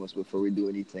and foremost, before we do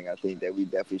anything, I think that we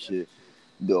definitely should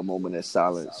do a moment of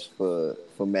silence for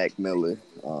Mac Miller,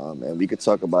 and we could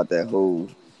talk about that whole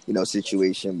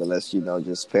situation, but let's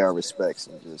just pay our respects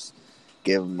and just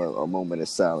give him a moment of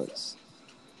silence.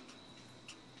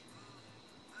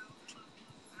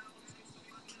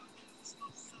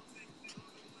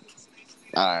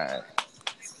 All right.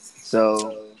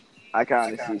 So I can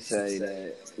honestly say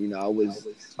that I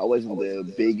wasn't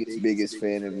the biggest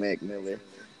fan of Mac Miller.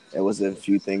 There was a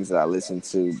few things that I listened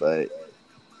to, but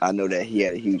I know that he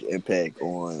had a huge impact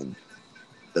on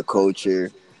the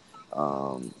culture,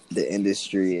 the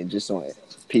industry, and just on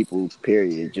people,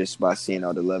 period, just by seeing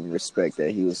all the love and respect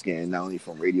that he was getting, not only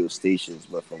from radio stations,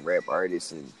 but from rap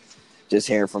artists, and just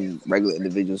hearing from regular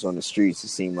individuals on the streets. It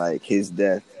seemed like his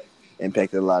death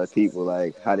impacted a lot of people.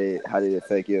 Like, how did it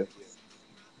affect you?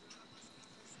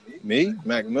 Me?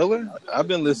 Mac Miller? I've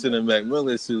been listening to Mac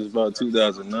Miller since about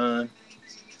 2009.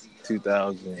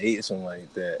 2008, something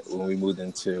like that, when we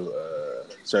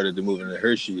started to move into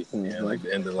Hershey and like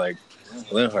the end of like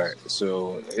Linhart.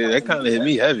 So that kind of hit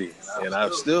me heavy, and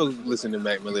I've still listened to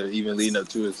Mac Miller even leading up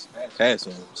to his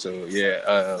passing. So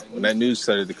when that news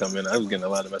started to come in, I was getting a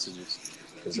lot of messages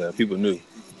because people knew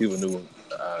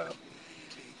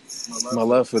my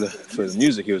love for the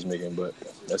music he was making. But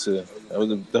that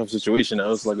was a tough situation. That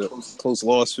was like a close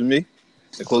loss for me.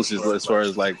 The closest as far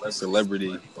as like a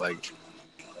celebrity, like.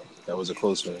 That was a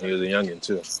close one. He was a youngin'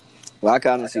 too. Well, I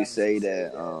can honestly say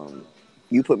that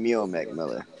you put me on Mac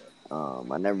Miller.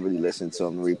 I never really listened to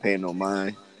him, really paying no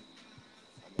mind.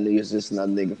 I knew he was just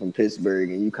another nigga from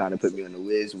Pittsburgh, and you kind of put me on the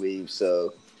Wiz wave.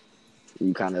 So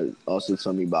you kind of also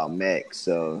told me about Mac.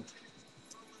 So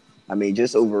I mean,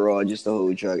 just overall, just the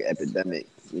whole drug epidemic.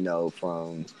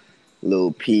 From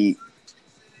Lil Peep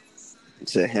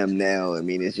to him now. I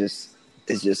mean, it's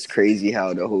just crazy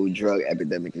how the whole drug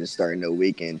epidemic is starting to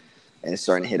awaken and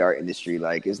starting to hit our industry.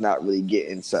 Like, it's not really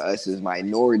getting to us as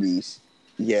minorities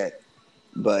yet,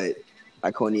 but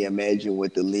I can't even imagine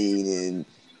what the lean and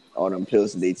all them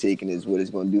pills that they taking is what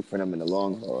it's going to do for them in the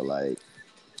long haul. Like,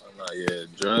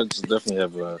 drugs definitely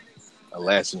have a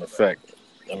lasting effect.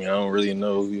 I mean, I don't really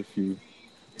know if you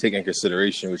take in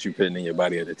consideration what you're putting in your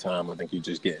body at the time. I think you're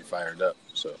just getting fired up.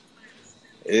 So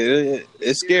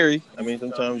it's scary. I mean,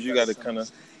 sometimes you got to kind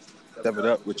of step it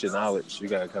up with your knowledge. You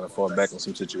got to kind of fall back on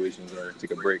some situations or take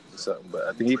a break or something. But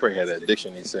I think he probably had that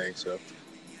addiction, he's saying. So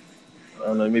I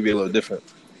don't know, maybe a little different.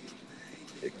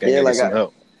 Like some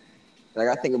help. Like,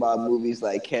 I think about movies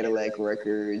like Cadillac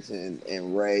Records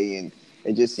and Ray, and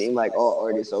it just seemed like all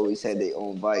artists always had their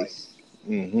own vice.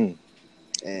 Mm-hmm.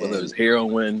 And whether it was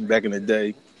heroin back in the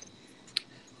day,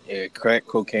 crack,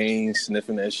 cocaine,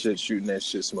 sniffing that shit, shooting that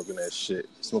shit, smoking that shit,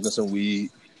 smoking some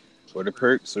weed, or the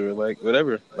perks, or like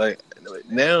whatever. Like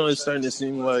now, it's starting to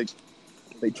seem like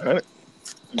they trying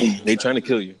to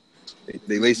kill you.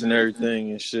 They lacing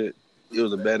everything and shit. It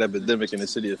was a bad epidemic in the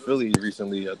city of Philly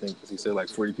recently. I think he said like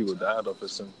 40 people died off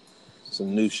of some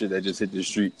new shit that just hit the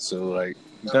street. So like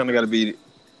you kind of got to be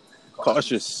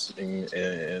cautious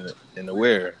and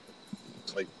aware.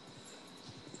 Like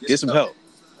get some help.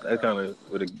 That's kind of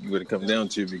what it comes down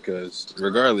to, because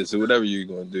regardless of whatever you're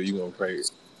gonna do, you're gonna pray,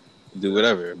 do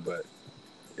whatever. But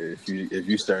if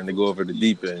you starting to go over the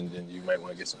deep end, then you might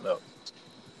want to get some help.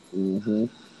 Mm-hmm.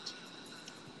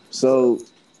 So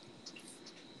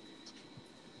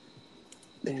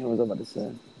Damn, what was I about to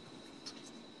say?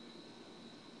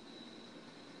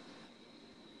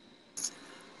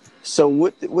 So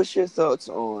what's your thoughts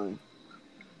on,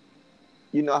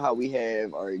 you know how we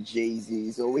have our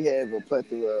Jay-Z's, or we have a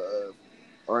plethora of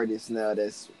artists now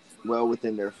that's well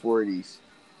within their 40s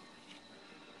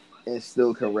and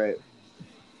still can rap.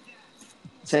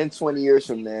 10, 20 years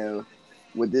from now,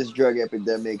 with this drug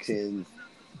epidemic and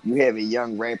you having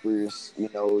young rappers, you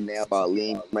know, now about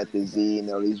lean methazine and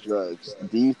all these drugs,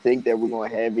 do you think that we're going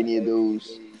to have any of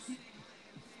those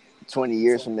 20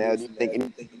 years from now? Do you think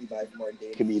anybody from our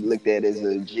day could be looked at as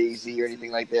a Jay-Z or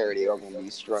anything like that, or are they all going to be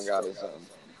strung out or something?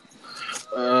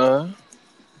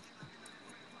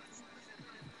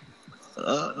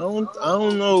 I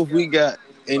don't know if we got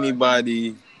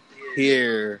anybody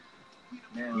here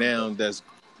now that's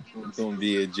gonna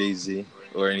be a Jay-Z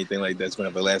or anything like that's gonna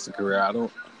have a lasting career. I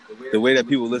don't. The way that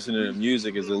people listen to the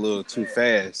music is a little too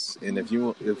fast, and if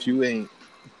you're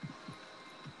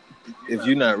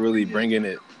not really bringing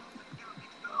it,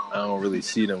 I don't really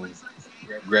see them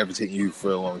gravitating you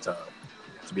for a long time.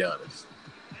 To be honest,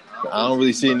 I don't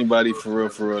really see anybody for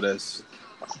real that's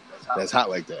hot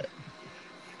like that.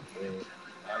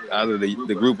 Out of the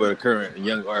group of the current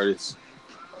young artists,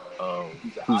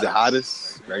 who's the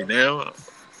hottest right now?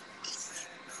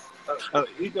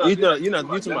 You're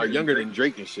talking about younger than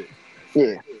Drake and shit.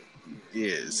 Yeah.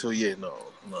 Yeah. So yeah, no,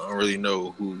 I don't really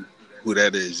know who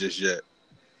that is just yet.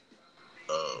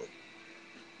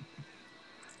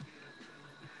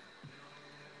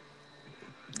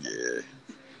 Yeah,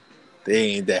 they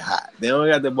ain't that hot. They don't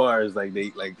got the bars like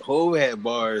Hov had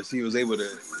bars. He was able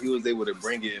to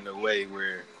bring it in a way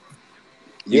where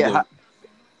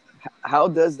how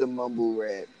does the mumble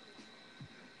rap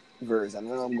verse? I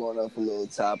know I'm going off a little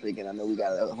topic, and I know we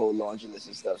got a whole laundry list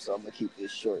of stuff, so I'm gonna keep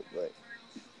this short. But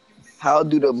how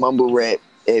do the mumble rap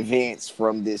advance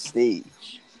from this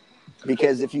stage?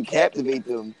 Because if you captivate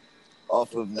them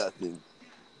off of nothing,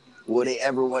 will they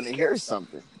ever want to hear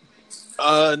something?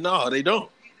 No, they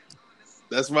don't.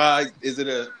 That's why is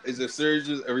a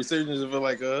resurgence of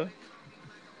like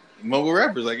mumble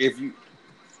rappers. Like if you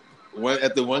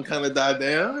one kind of died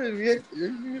down,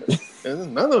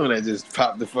 and none of them that just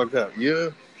popped the fuck up.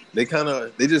 Yeah, they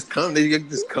just come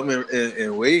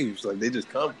in waves. Like they just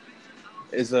come.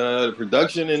 It's the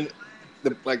production and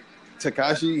the like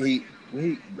Tekashi.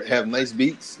 He have nice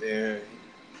beats and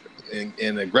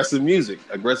aggressive music,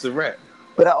 aggressive rap.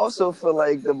 But I also feel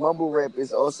like the mumble rap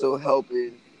is also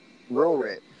helping real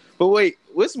rap. But wait,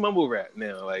 what's mumble rap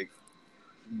now? Like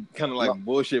kind of like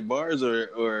bullshit bars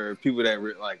or people that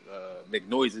make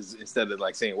noises instead of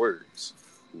like saying words?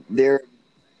 They're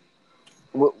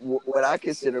what I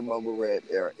consider mumble rap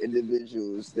are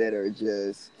individuals that are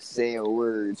just saying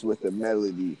words with a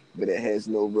melody, but it has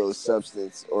no real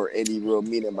substance or any real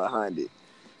meaning behind it.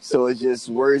 So it's just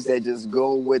words that just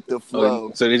go with the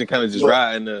flow. So they just kind of just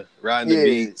riding the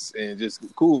beats and just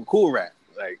cool rap.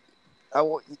 Like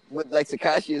like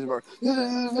Tekashi is more.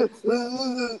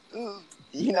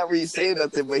 He not really saying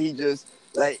nothing, but he just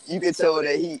like you can tell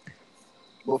that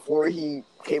before he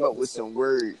came up with some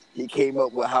word, he came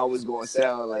up with how it was going to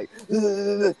sound like. So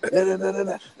you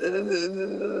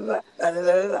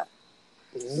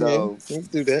can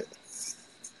do that.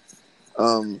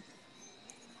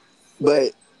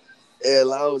 But it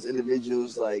allows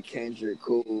individuals like Kendrick,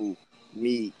 Cole,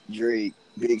 Meek, Drake,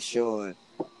 Big Sean,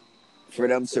 for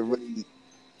them to really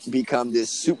become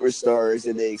this superstars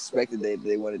that they expected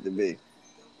they wanted to be.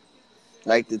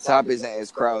 Like the top isn't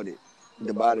as crowded,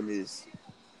 the bottom is.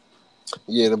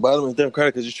 Yeah, the bottom is damn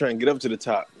crowded because you're trying to get up to the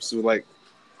top. So like,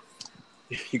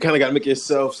 you kind of got to make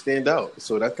yourself stand out.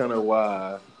 So that's kind of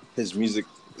why his music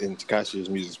and Tekashi's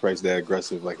music's priced that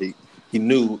aggressive. Like he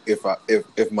knew if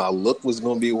my look was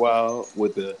gonna be wild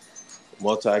with the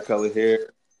multicolored hair,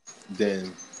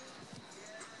 then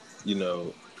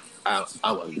I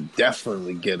would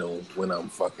definitely get him when I'm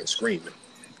fucking screaming.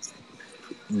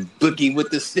 Boogie with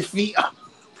the stiffy up.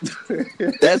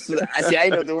 That's what I see. I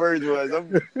know what the words was.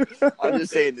 I'm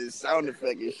just saying this sound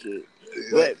effect and shit.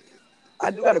 But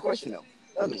I do got a question though.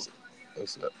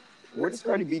 What's up? Where does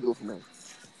Cardi B go from here?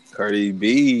 Cardi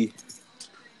B,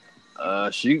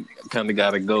 she kind of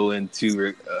got to go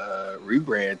into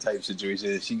rebrand type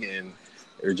situation. She getting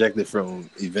rejected from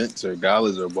events or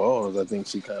galas or balls. I think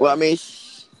she kind of. Well, I mean,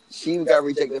 she got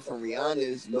rejected from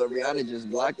Rihanna's, but Rihanna just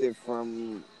blocked it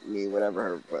from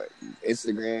whatever her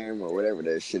Instagram or whatever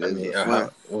that shit is.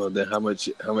 Then how much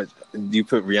do you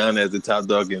put Rihanna as the top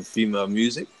dog in female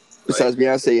music? Besides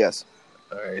Beyonce, yes.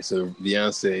 All right, so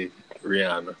Beyonce,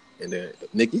 Rihanna, and then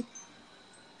Nicki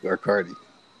or Cardi.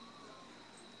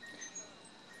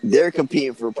 They're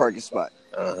competing for a parking spot.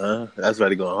 That's why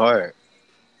they going hard.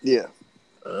 Yeah.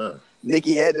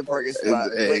 Nikki had the parking spot,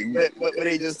 but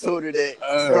they just told her that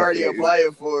Cardi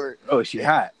applied for it. Oh, she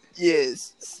hot.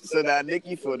 Yes. So now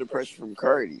Nikki feel the pressure from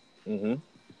Cardi. Mm-hmm.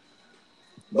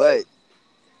 But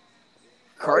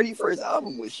Cardi's first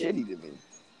album was shitty to me.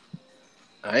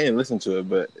 I ain't listened to it,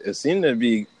 but it seemed to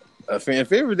be a fan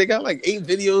favorite. They got like 8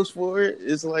 videos for it.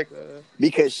 It's like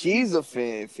because she's a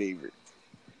fan favorite.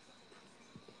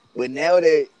 But now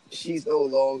that she's no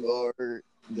longer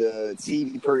the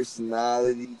TV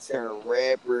personality turned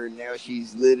rapper, now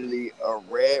she's literally a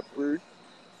rapper.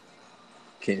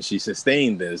 Can she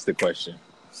sustain this? The question.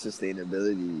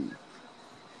 Sustainability.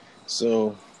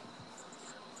 So,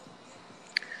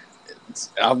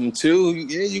 album 2,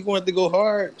 yeah, you gonna have to go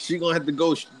hard. She gonna have to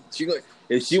go.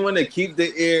 If she want to keep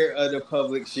the ear of the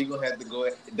public, she gonna have to go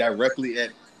directly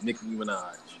at Nicki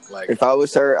Minaj. Like, if I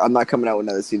was her, I'm not coming out with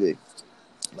another CD.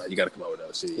 Like, you gotta come out with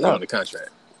another CD. No. You're on the contract.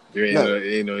 You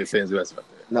ain't no fans about that.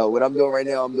 No, what I'm doing right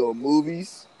now, I'm doing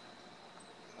movies.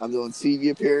 I'm doing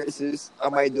TV appearances. I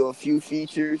might do a few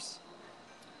features.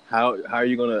 How are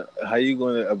you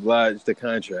gonna oblige the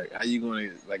contract? How are you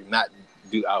gonna like not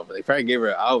do album? They probably gave her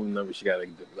an album number. She gotta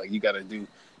do, like, you gotta do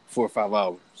 4 or 5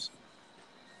 albums.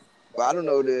 Well, I don't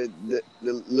know the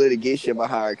litigation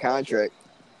behind her contract.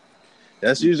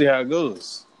 That's usually how it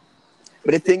goes.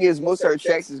 But the thing is, most of her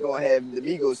tracks is gonna have the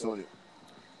Migos on it.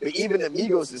 But even the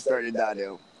Migos is starting to die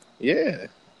down. Yeah,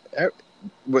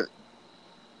 but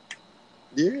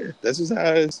yeah, that's just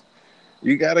how it's.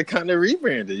 You gotta kind of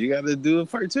rebrand it. You gotta do a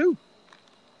part 2.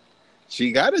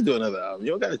 She gotta do another album.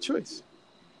 You don't got a choice.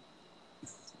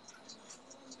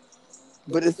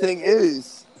 But the thing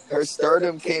is, her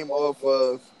stardom came off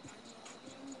of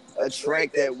a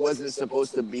track that wasn't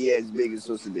supposed to be as big as it's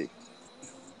supposed to be.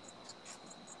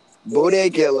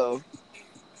 Bodak Yellow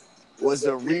was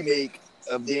a remake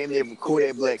of damn near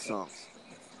Kodak Black songs.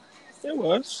 It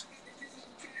was.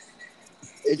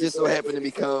 It just so happened to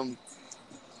become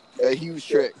a huge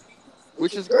track,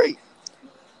 which is great.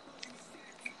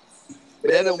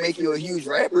 But that don't make you a huge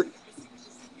rapper.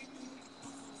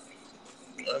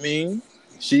 I mean,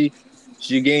 she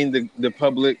gained the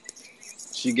public.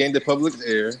 She gained the public's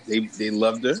ear. They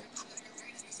loved her,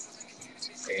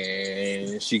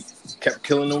 and she kept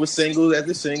killing them with single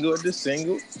after single after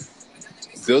single.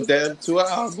 Built that to her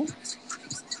album.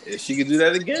 If she could do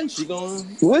that again, she gonna.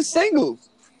 What single?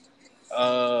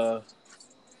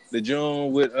 The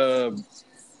joint with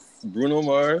Bruno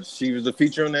Mars. She was a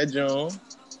feature on that joint.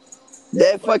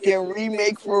 That fucking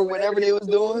remake for whatever they was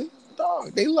doing.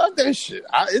 Dog, they love that shit.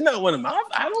 It's not one of my.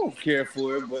 I don't care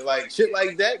for it, but like shit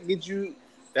like that get you.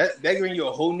 That bring you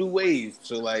a whole new wave.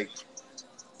 So like,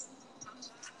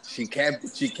 she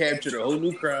captured a whole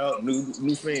new crowd,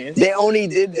 new fans. They only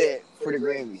did that for the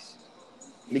Grammys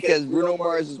because Bruno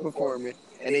Mars was performing,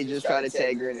 and they just tried to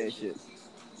tag her in that shit.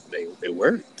 They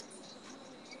worked.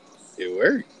 It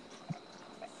worked.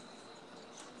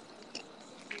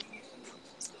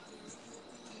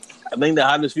 I think the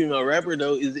hottest female rapper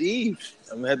though is Eve.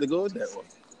 I'm gonna have to go with that one.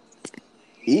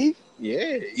 Eve?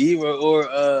 Yeah, Eve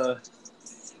or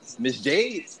Miss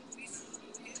Jade.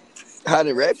 How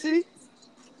the Rhapsody?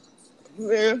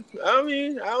 Yeah, I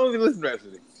mean, I don't even listen to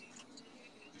Rhapsody.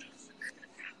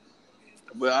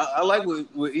 But I like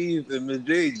with Eve and Miss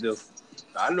Jade though.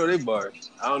 I know they bars.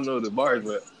 I don't know the bars,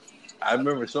 but I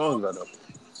remember songs by them.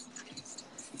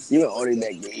 You were only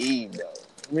back to Eve though.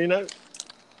 I mean,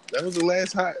 that was the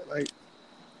last hot, like,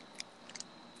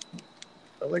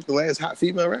 I like the last hot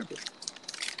female rapper.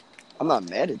 I'm not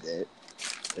mad at that.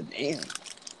 But damn.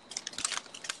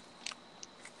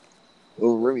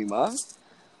 Oh, Remy Ma?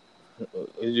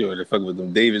 You over there fucking with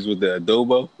them Davis with the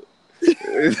adobo?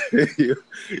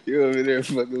 you over there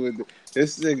fucking with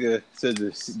this nigga said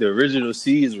the original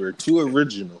C's were too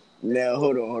original. Now,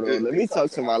 hold on. Let me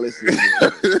talk to my listeners.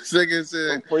 This nigga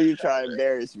said, before you try to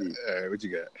embarrass me. All right, what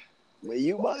you got? When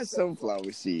you buy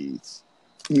sunflower seeds,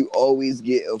 you always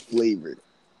get a flavor.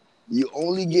 You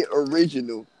only get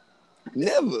original.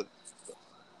 Never.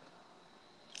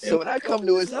 So when I come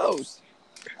to his house,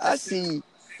 I see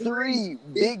 3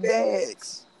 big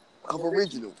bags of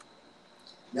original.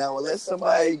 Now, unless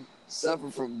somebody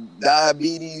suffer from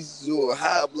diabetes or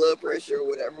high blood pressure or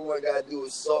whatever one got to do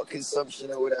with salt consumption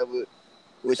or whatever,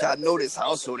 which I know this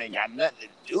household ain't got nothing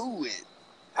to do with,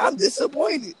 I'm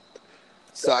disappointed.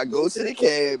 So I go to the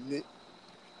cabinet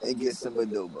and get some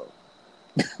adobo.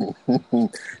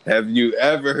 Have you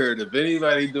ever heard of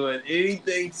anybody doing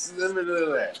anything similar to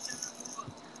that?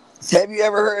 Have you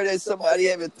ever heard of somebody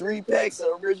having 3 packs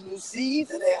of original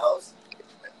seeds in their house?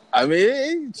 I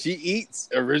mean, she eats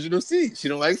original seeds. She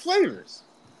don't like flavors.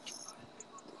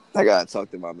 I gotta talk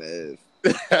to my man.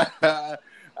 I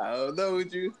don't know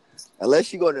with you.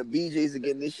 Unless you go to BJ's and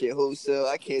get this shit wholesale,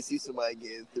 I can't see somebody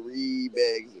getting 3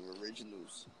 bags of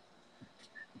originals.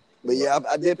 But yeah,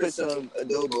 I did put some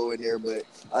adobo in there, but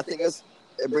I think it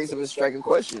brings up a striking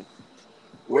question.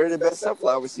 What are the best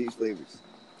sunflower seeds flavors?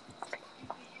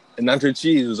 And nacho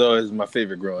cheese was always my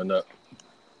favorite growing up.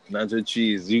 Nacho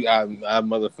cheese, I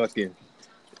motherfucking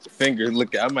finger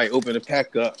look. I might open a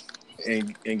pack up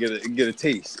and get a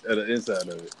taste of the inside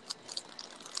of it.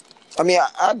 I mean,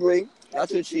 I agree.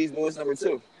 Nacho cheese was number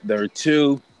 2. Number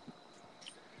 2,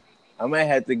 I might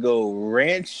have to go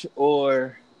ranch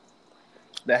or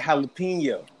the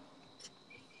jalapeno.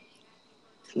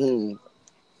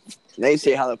 Now you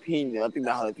say jalapeno. I think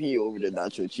the jalapeno over the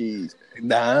nacho cheese.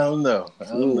 Nah, I don't know. I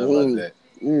don't know about that.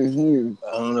 I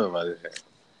don't know about that.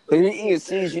 When you're eating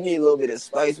seeds, you need a little bit of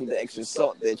spice with the extra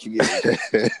salt that you get.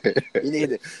 You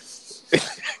need it.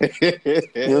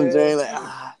 You know what I'm saying?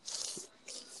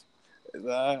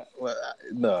 Like,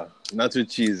 no, nacho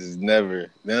cheese is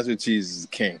never. Nacho cheese is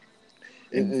king.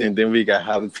 And then we got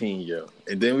jalapeno.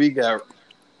 And then we got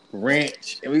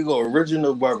ranch. And we go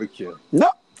original barbecue.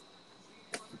 No.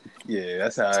 Yeah,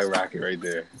 that's how I rock it right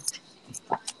there.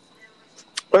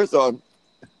 First off,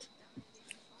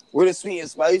 with a sweet and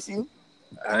spicy.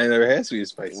 I ain't never had sweet and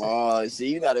spicy. Oh,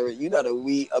 see, you're not a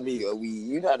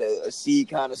seed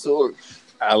connoisseur.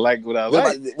 I like what I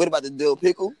like. What about the dill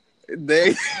pickle?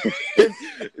 The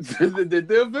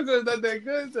dill pickle is not that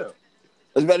good though.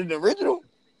 It's better than the original.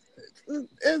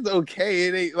 It's okay.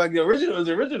 It ain't like the original is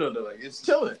original though. Like it's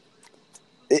chilling.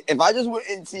 If I just went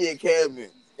into your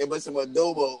cabinet and put some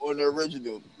adobo on the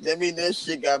original, that means that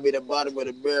shit got me the bottom of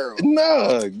the barrel.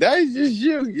 No, that's just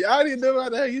you. I didn't know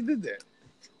how you did that.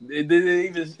 Did they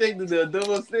even stick to the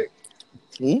adobo stick?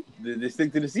 Did they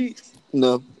stick to the seeds?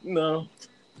 No. No.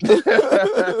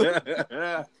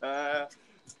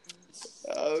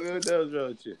 Oh, what the hell's wrong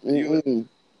with you?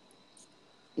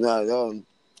 No.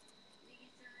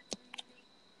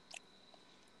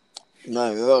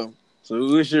 So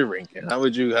what's your ranking? How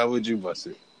would you bust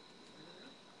it?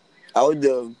 I would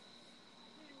do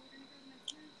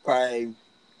probably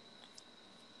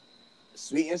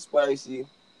sweet and spicy,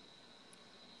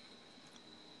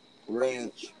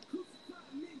 ranch,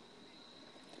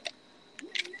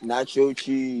 nacho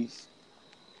cheese,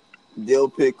 dill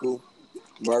pickle,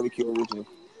 barbecue original.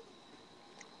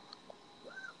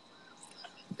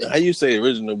 How you say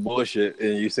original bullshit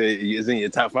and you say it's in your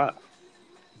top 5?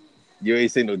 You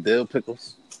ain't say no dill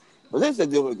pickles? Well, they said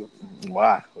dill pickle.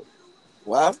 Why?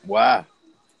 Why?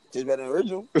 It's better than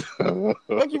original.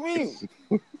 What you mean?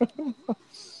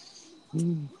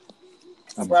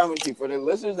 I promise you, for the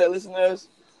listeners that listen to us,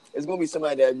 it's gonna be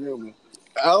somebody that agree with me.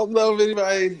 I don't know if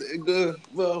anybody good.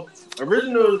 Well,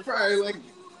 original is probably like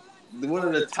one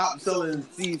of the top selling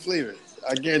seed flavors.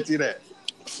 I guarantee that.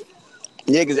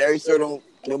 Yeah, because every store don't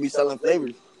be selling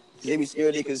flavors. They be scared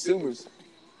of their consumers.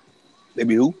 They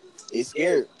be who? They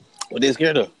scared. What they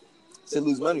scared of? To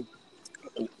lose money.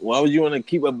 Why would you want to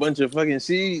keep a bunch of fucking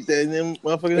seeds and then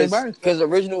motherfuckers ain't buying? Because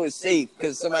original is safe.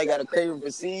 Because somebody got a craving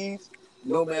for seeds.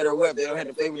 No matter what, they don't have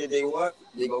the flavor that they want.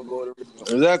 They gonna go with original.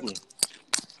 Exactly.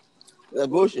 That's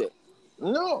bullshit.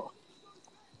 No.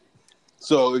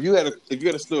 So if you had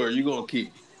a store, you gonna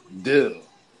keep dill,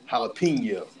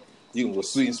 jalapeno. You gonna go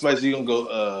sweet and spicy. You gonna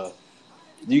go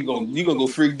you gonna go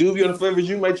freak doobie on the flavors.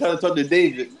 You might try to talk to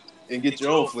David and get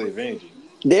your own flavor, ain't you?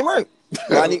 Damn right.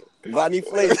 Vanny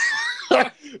flavor.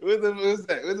 What's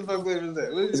that? What the fuck flavor is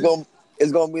that?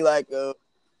 It's gonna be like a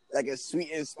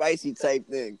sweet and spicy type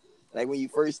thing. Like when you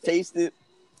first taste it,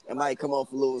 it might come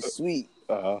off a little sweet.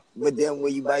 But then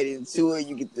when you bite into it,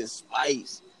 you get the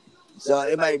spice. So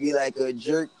it might be like a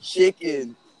jerk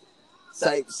chicken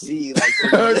type seed, like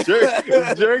jerk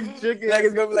chicken. Like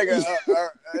it's gonna be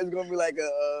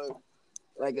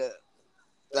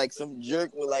like some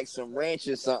jerk with like some ranch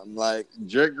or something, like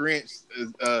jerk ranch.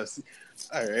 All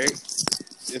right.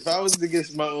 If I was to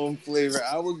get my own flavor,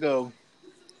 I would go.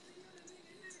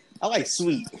 I like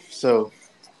sweet, so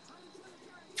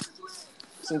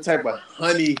some type of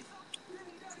honey.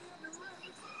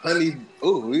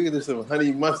 Oh, we get some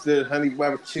honey mustard, honey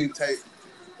barbecue type.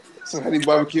 Some honey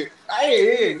barbecue.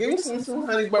 Hey, give me some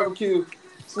honey barbecue.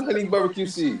 Some honey barbecue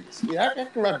seeds. Yeah, I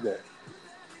can rock that.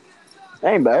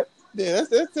 Ain't bad. Yeah,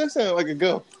 that sounds like a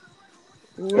go.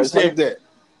 Let's save that.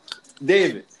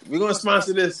 David, we're gonna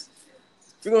sponsor this.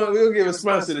 We're gonna give a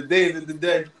sponsor to David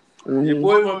today. Mm-hmm. Your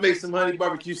boy wanna make some honey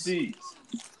barbecue seeds.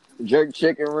 Jerk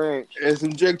chicken ranch. And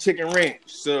some jerk chicken ranch.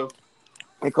 So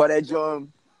they call that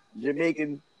John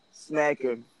Jamaican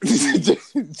smacker.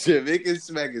 Jamaican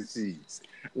smacker seeds.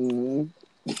 Mm-hmm.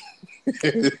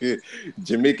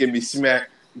 You're making me smack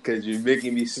because you're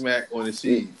making me smack on the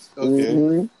seeds. Okay,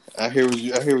 Mm-hmm. I hear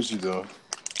what you're doing.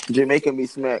 Jamaican me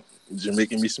smack. You're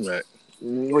making me smack.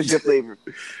 What's your flavor?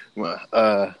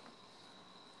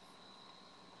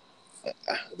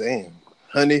 Damn,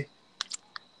 honey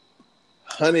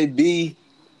bee,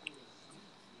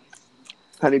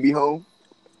 Honey be home.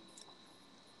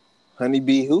 honey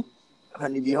bee who?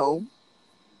 Honey be home.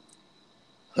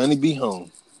 Honey bee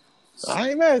home. I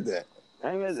ain't mad at that.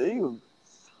 I ain't mad at you.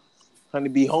 Honey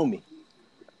bee homie.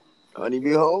 Honey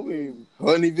be home.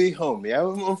 Honey bee homie.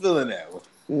 I'm feeling that one.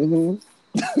 Mm-hmm.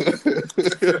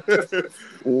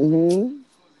 Mm-hmm.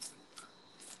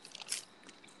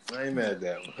 I ain't mad at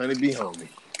that one. Honey bee homie.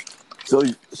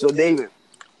 So David,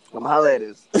 I'm holla at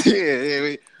us.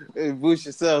 yeah, boost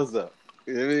yourselves up.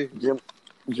 You know what I mean?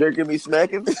 Jerking me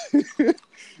smacking.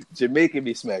 Jamaican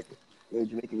me smacking. Yeah,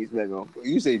 Jamaican me smacking.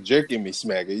 You say jerking me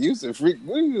smacking. You some freak.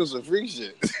 You some freak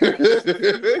shit. What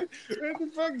the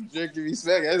fuck, jerking me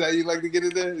smacking? That's how you like to get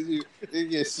in there. You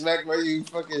get smacked by you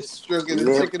fucking stroking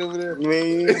the chicken over there.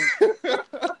 Man, ain't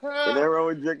that wrong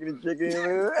with jerking the chicken,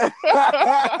 man?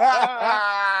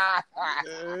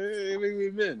 It make me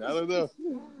men. I don't know.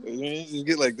 You just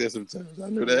get like that sometimes. I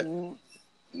know that.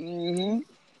 Mm-hmm.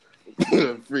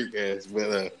 Freak ass,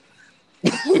 but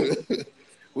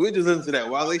we just listened to that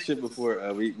Wale shit before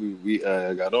we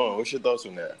got on. What's your thoughts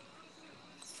on that?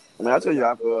 I mean, I told you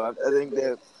I feel. I think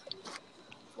that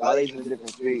Wale's in a different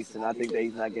space, and I think that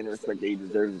he's not getting the respect that he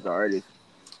deserves as an artist.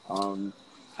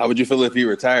 How would you feel if he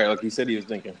retired, like he said he was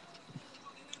thinking?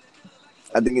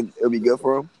 I think it'll be good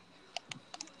for him.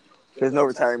 There's no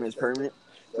retirement is permanent.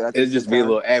 But I think It'd just be a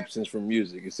little absence from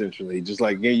music, essentially. Just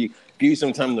like give you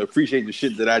some time to appreciate the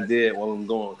shit that I did while I'm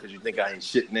going, because you think I ain't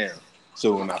shit now.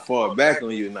 So when I fall back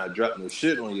on you and I drop no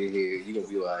shit on your head, you're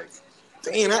gonna be like,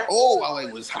 "Damn, that old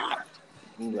Wale was hot."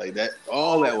 Like that,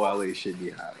 all that Wale shit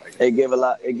be hot. Like it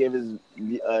gave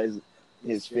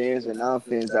his fans and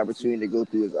non-fans the opportunity to go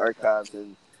through his archives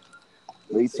and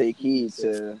really take heed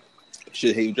to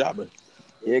shit he dropping.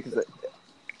 Yeah, because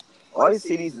all these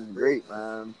CDs is great,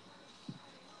 man.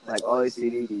 Like all these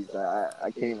CDs, I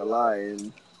can't even lie.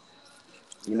 And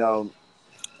you know,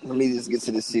 let me just get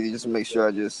to the CD just to make sure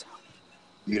I just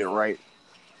get it right.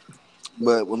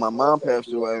 But when my mom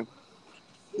passed away,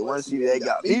 the one CD that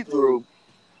got me through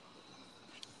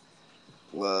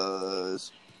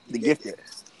was The Gifted.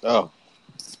 Oh,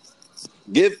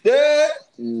 Gifted.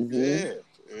 Mm-hmm.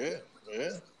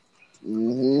 Yeah.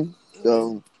 Mm-hmm.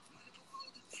 So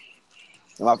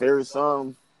my favorite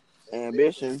song,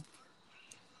 Ambition.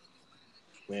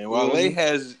 Man,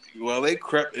 Wale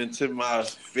crept into my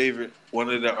favorite, one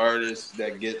of the artists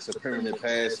that gets a permanent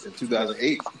pass in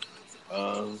 2008.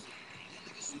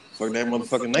 Fuck that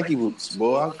motherfucking Nike boots,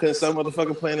 boy. I couldn't stop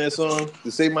motherfucking playing that song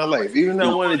to save my life. Even though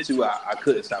I wanted to, I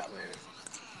couldn't stop playing it.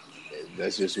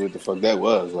 That's just what the fuck that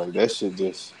was. Like, that shit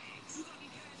just...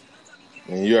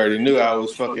 And you already knew I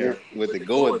was fucking with the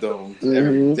Goa Dome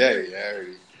every day. I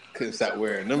already couldn't stop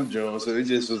wearing them Jones, so it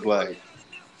just was like,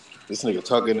 this nigga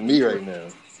talking to me right now.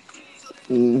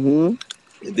 Mm-hmm.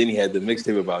 And then he had the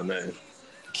mixtape About Nothing.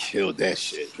 Killed that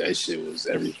shit. That shit was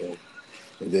everything.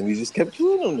 And then he just kept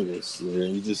killing them niggas.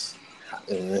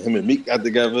 And him and Meek got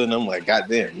together, and I'm like,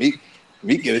 goddamn, Meek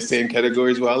in the same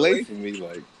category as Wale for me,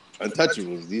 like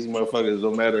untouchables. These motherfuckers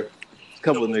don't matter. A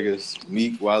couple of niggas,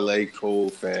 Meek, Wale, Cole,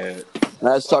 Fad.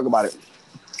 Now let's talk about it.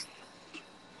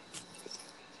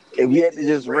 If we had to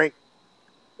just rate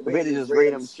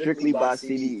them strictly by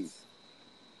CDs,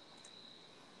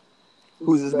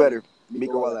 whose is better,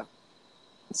 Meek or Wale?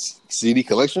 CD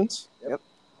collections? Yep.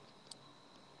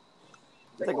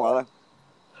 I think Wale.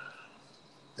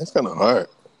 That's kind of hard.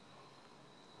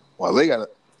 Wale got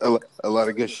a lot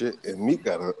of good shit, and Meek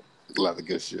got a lot of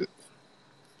good shit.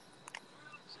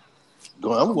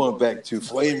 I'm going back to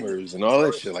Flamers and all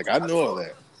that shit. Like, I know all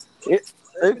that. It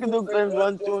can do things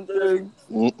 1, 2, and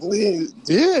 3.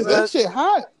 Yeah, that shit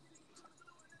hot.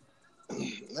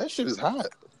 That shit is hot.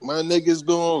 My niggas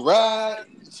gonna ride.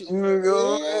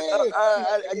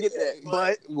 I get that.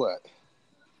 But what?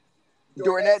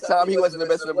 During that time, he wasn't the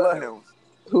best of the Bloodhounds.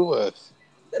 Who was?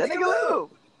 That nigga Lil.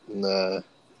 Nah.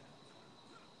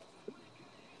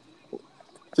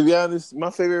 To be honest, my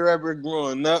favorite rapper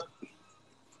growing up,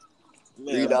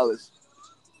 $3.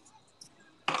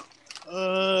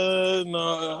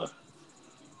 No.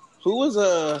 Who was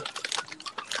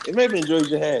it may have been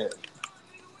Georgia Had.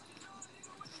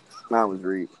 Mine was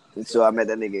Reed. And so I met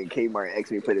that nigga in Kmart and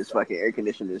asked me to put his fucking air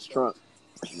conditioner in his trunk.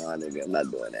 No, nigga, I'm not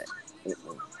doing that.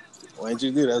 Why didn't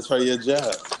you do that? That's part of your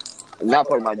job. Not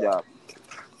part of my job.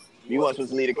 You want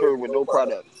supposed to lead a crew with no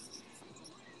product.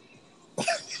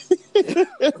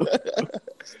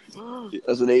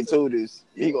 That's what they told us.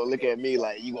 He gonna look at me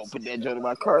like, you gonna put that joint in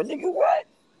my car, nigga? What?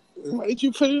 Why did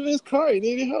you put it in his car? He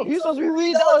needed help. You supposed to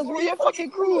be $3. Where your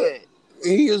fucking crew at?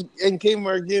 He was in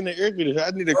Kmart getting the air conditioner.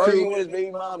 I need a Arguing crew. with his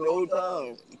baby mom the whole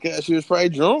time. Because she was probably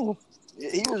drunk. Yeah,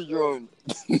 he was drunk.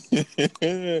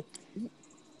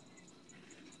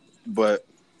 But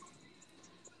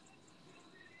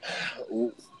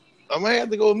I might have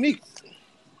to go Meek.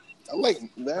 I like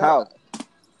that.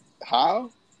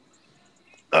 How?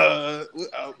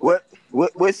 What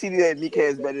CD that Meek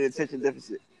has better than Attention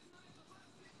Deficit?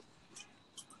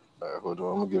 All right, hold on.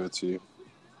 I'm gonna give it to you.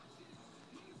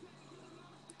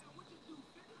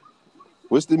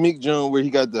 What's the Meek Jones where he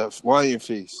got the lion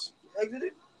face?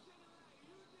 Exited?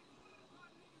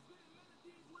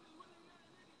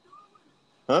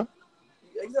 Huh?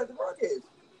 Exited the broadcast.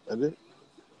 I did.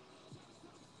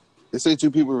 They say 2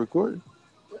 people recording.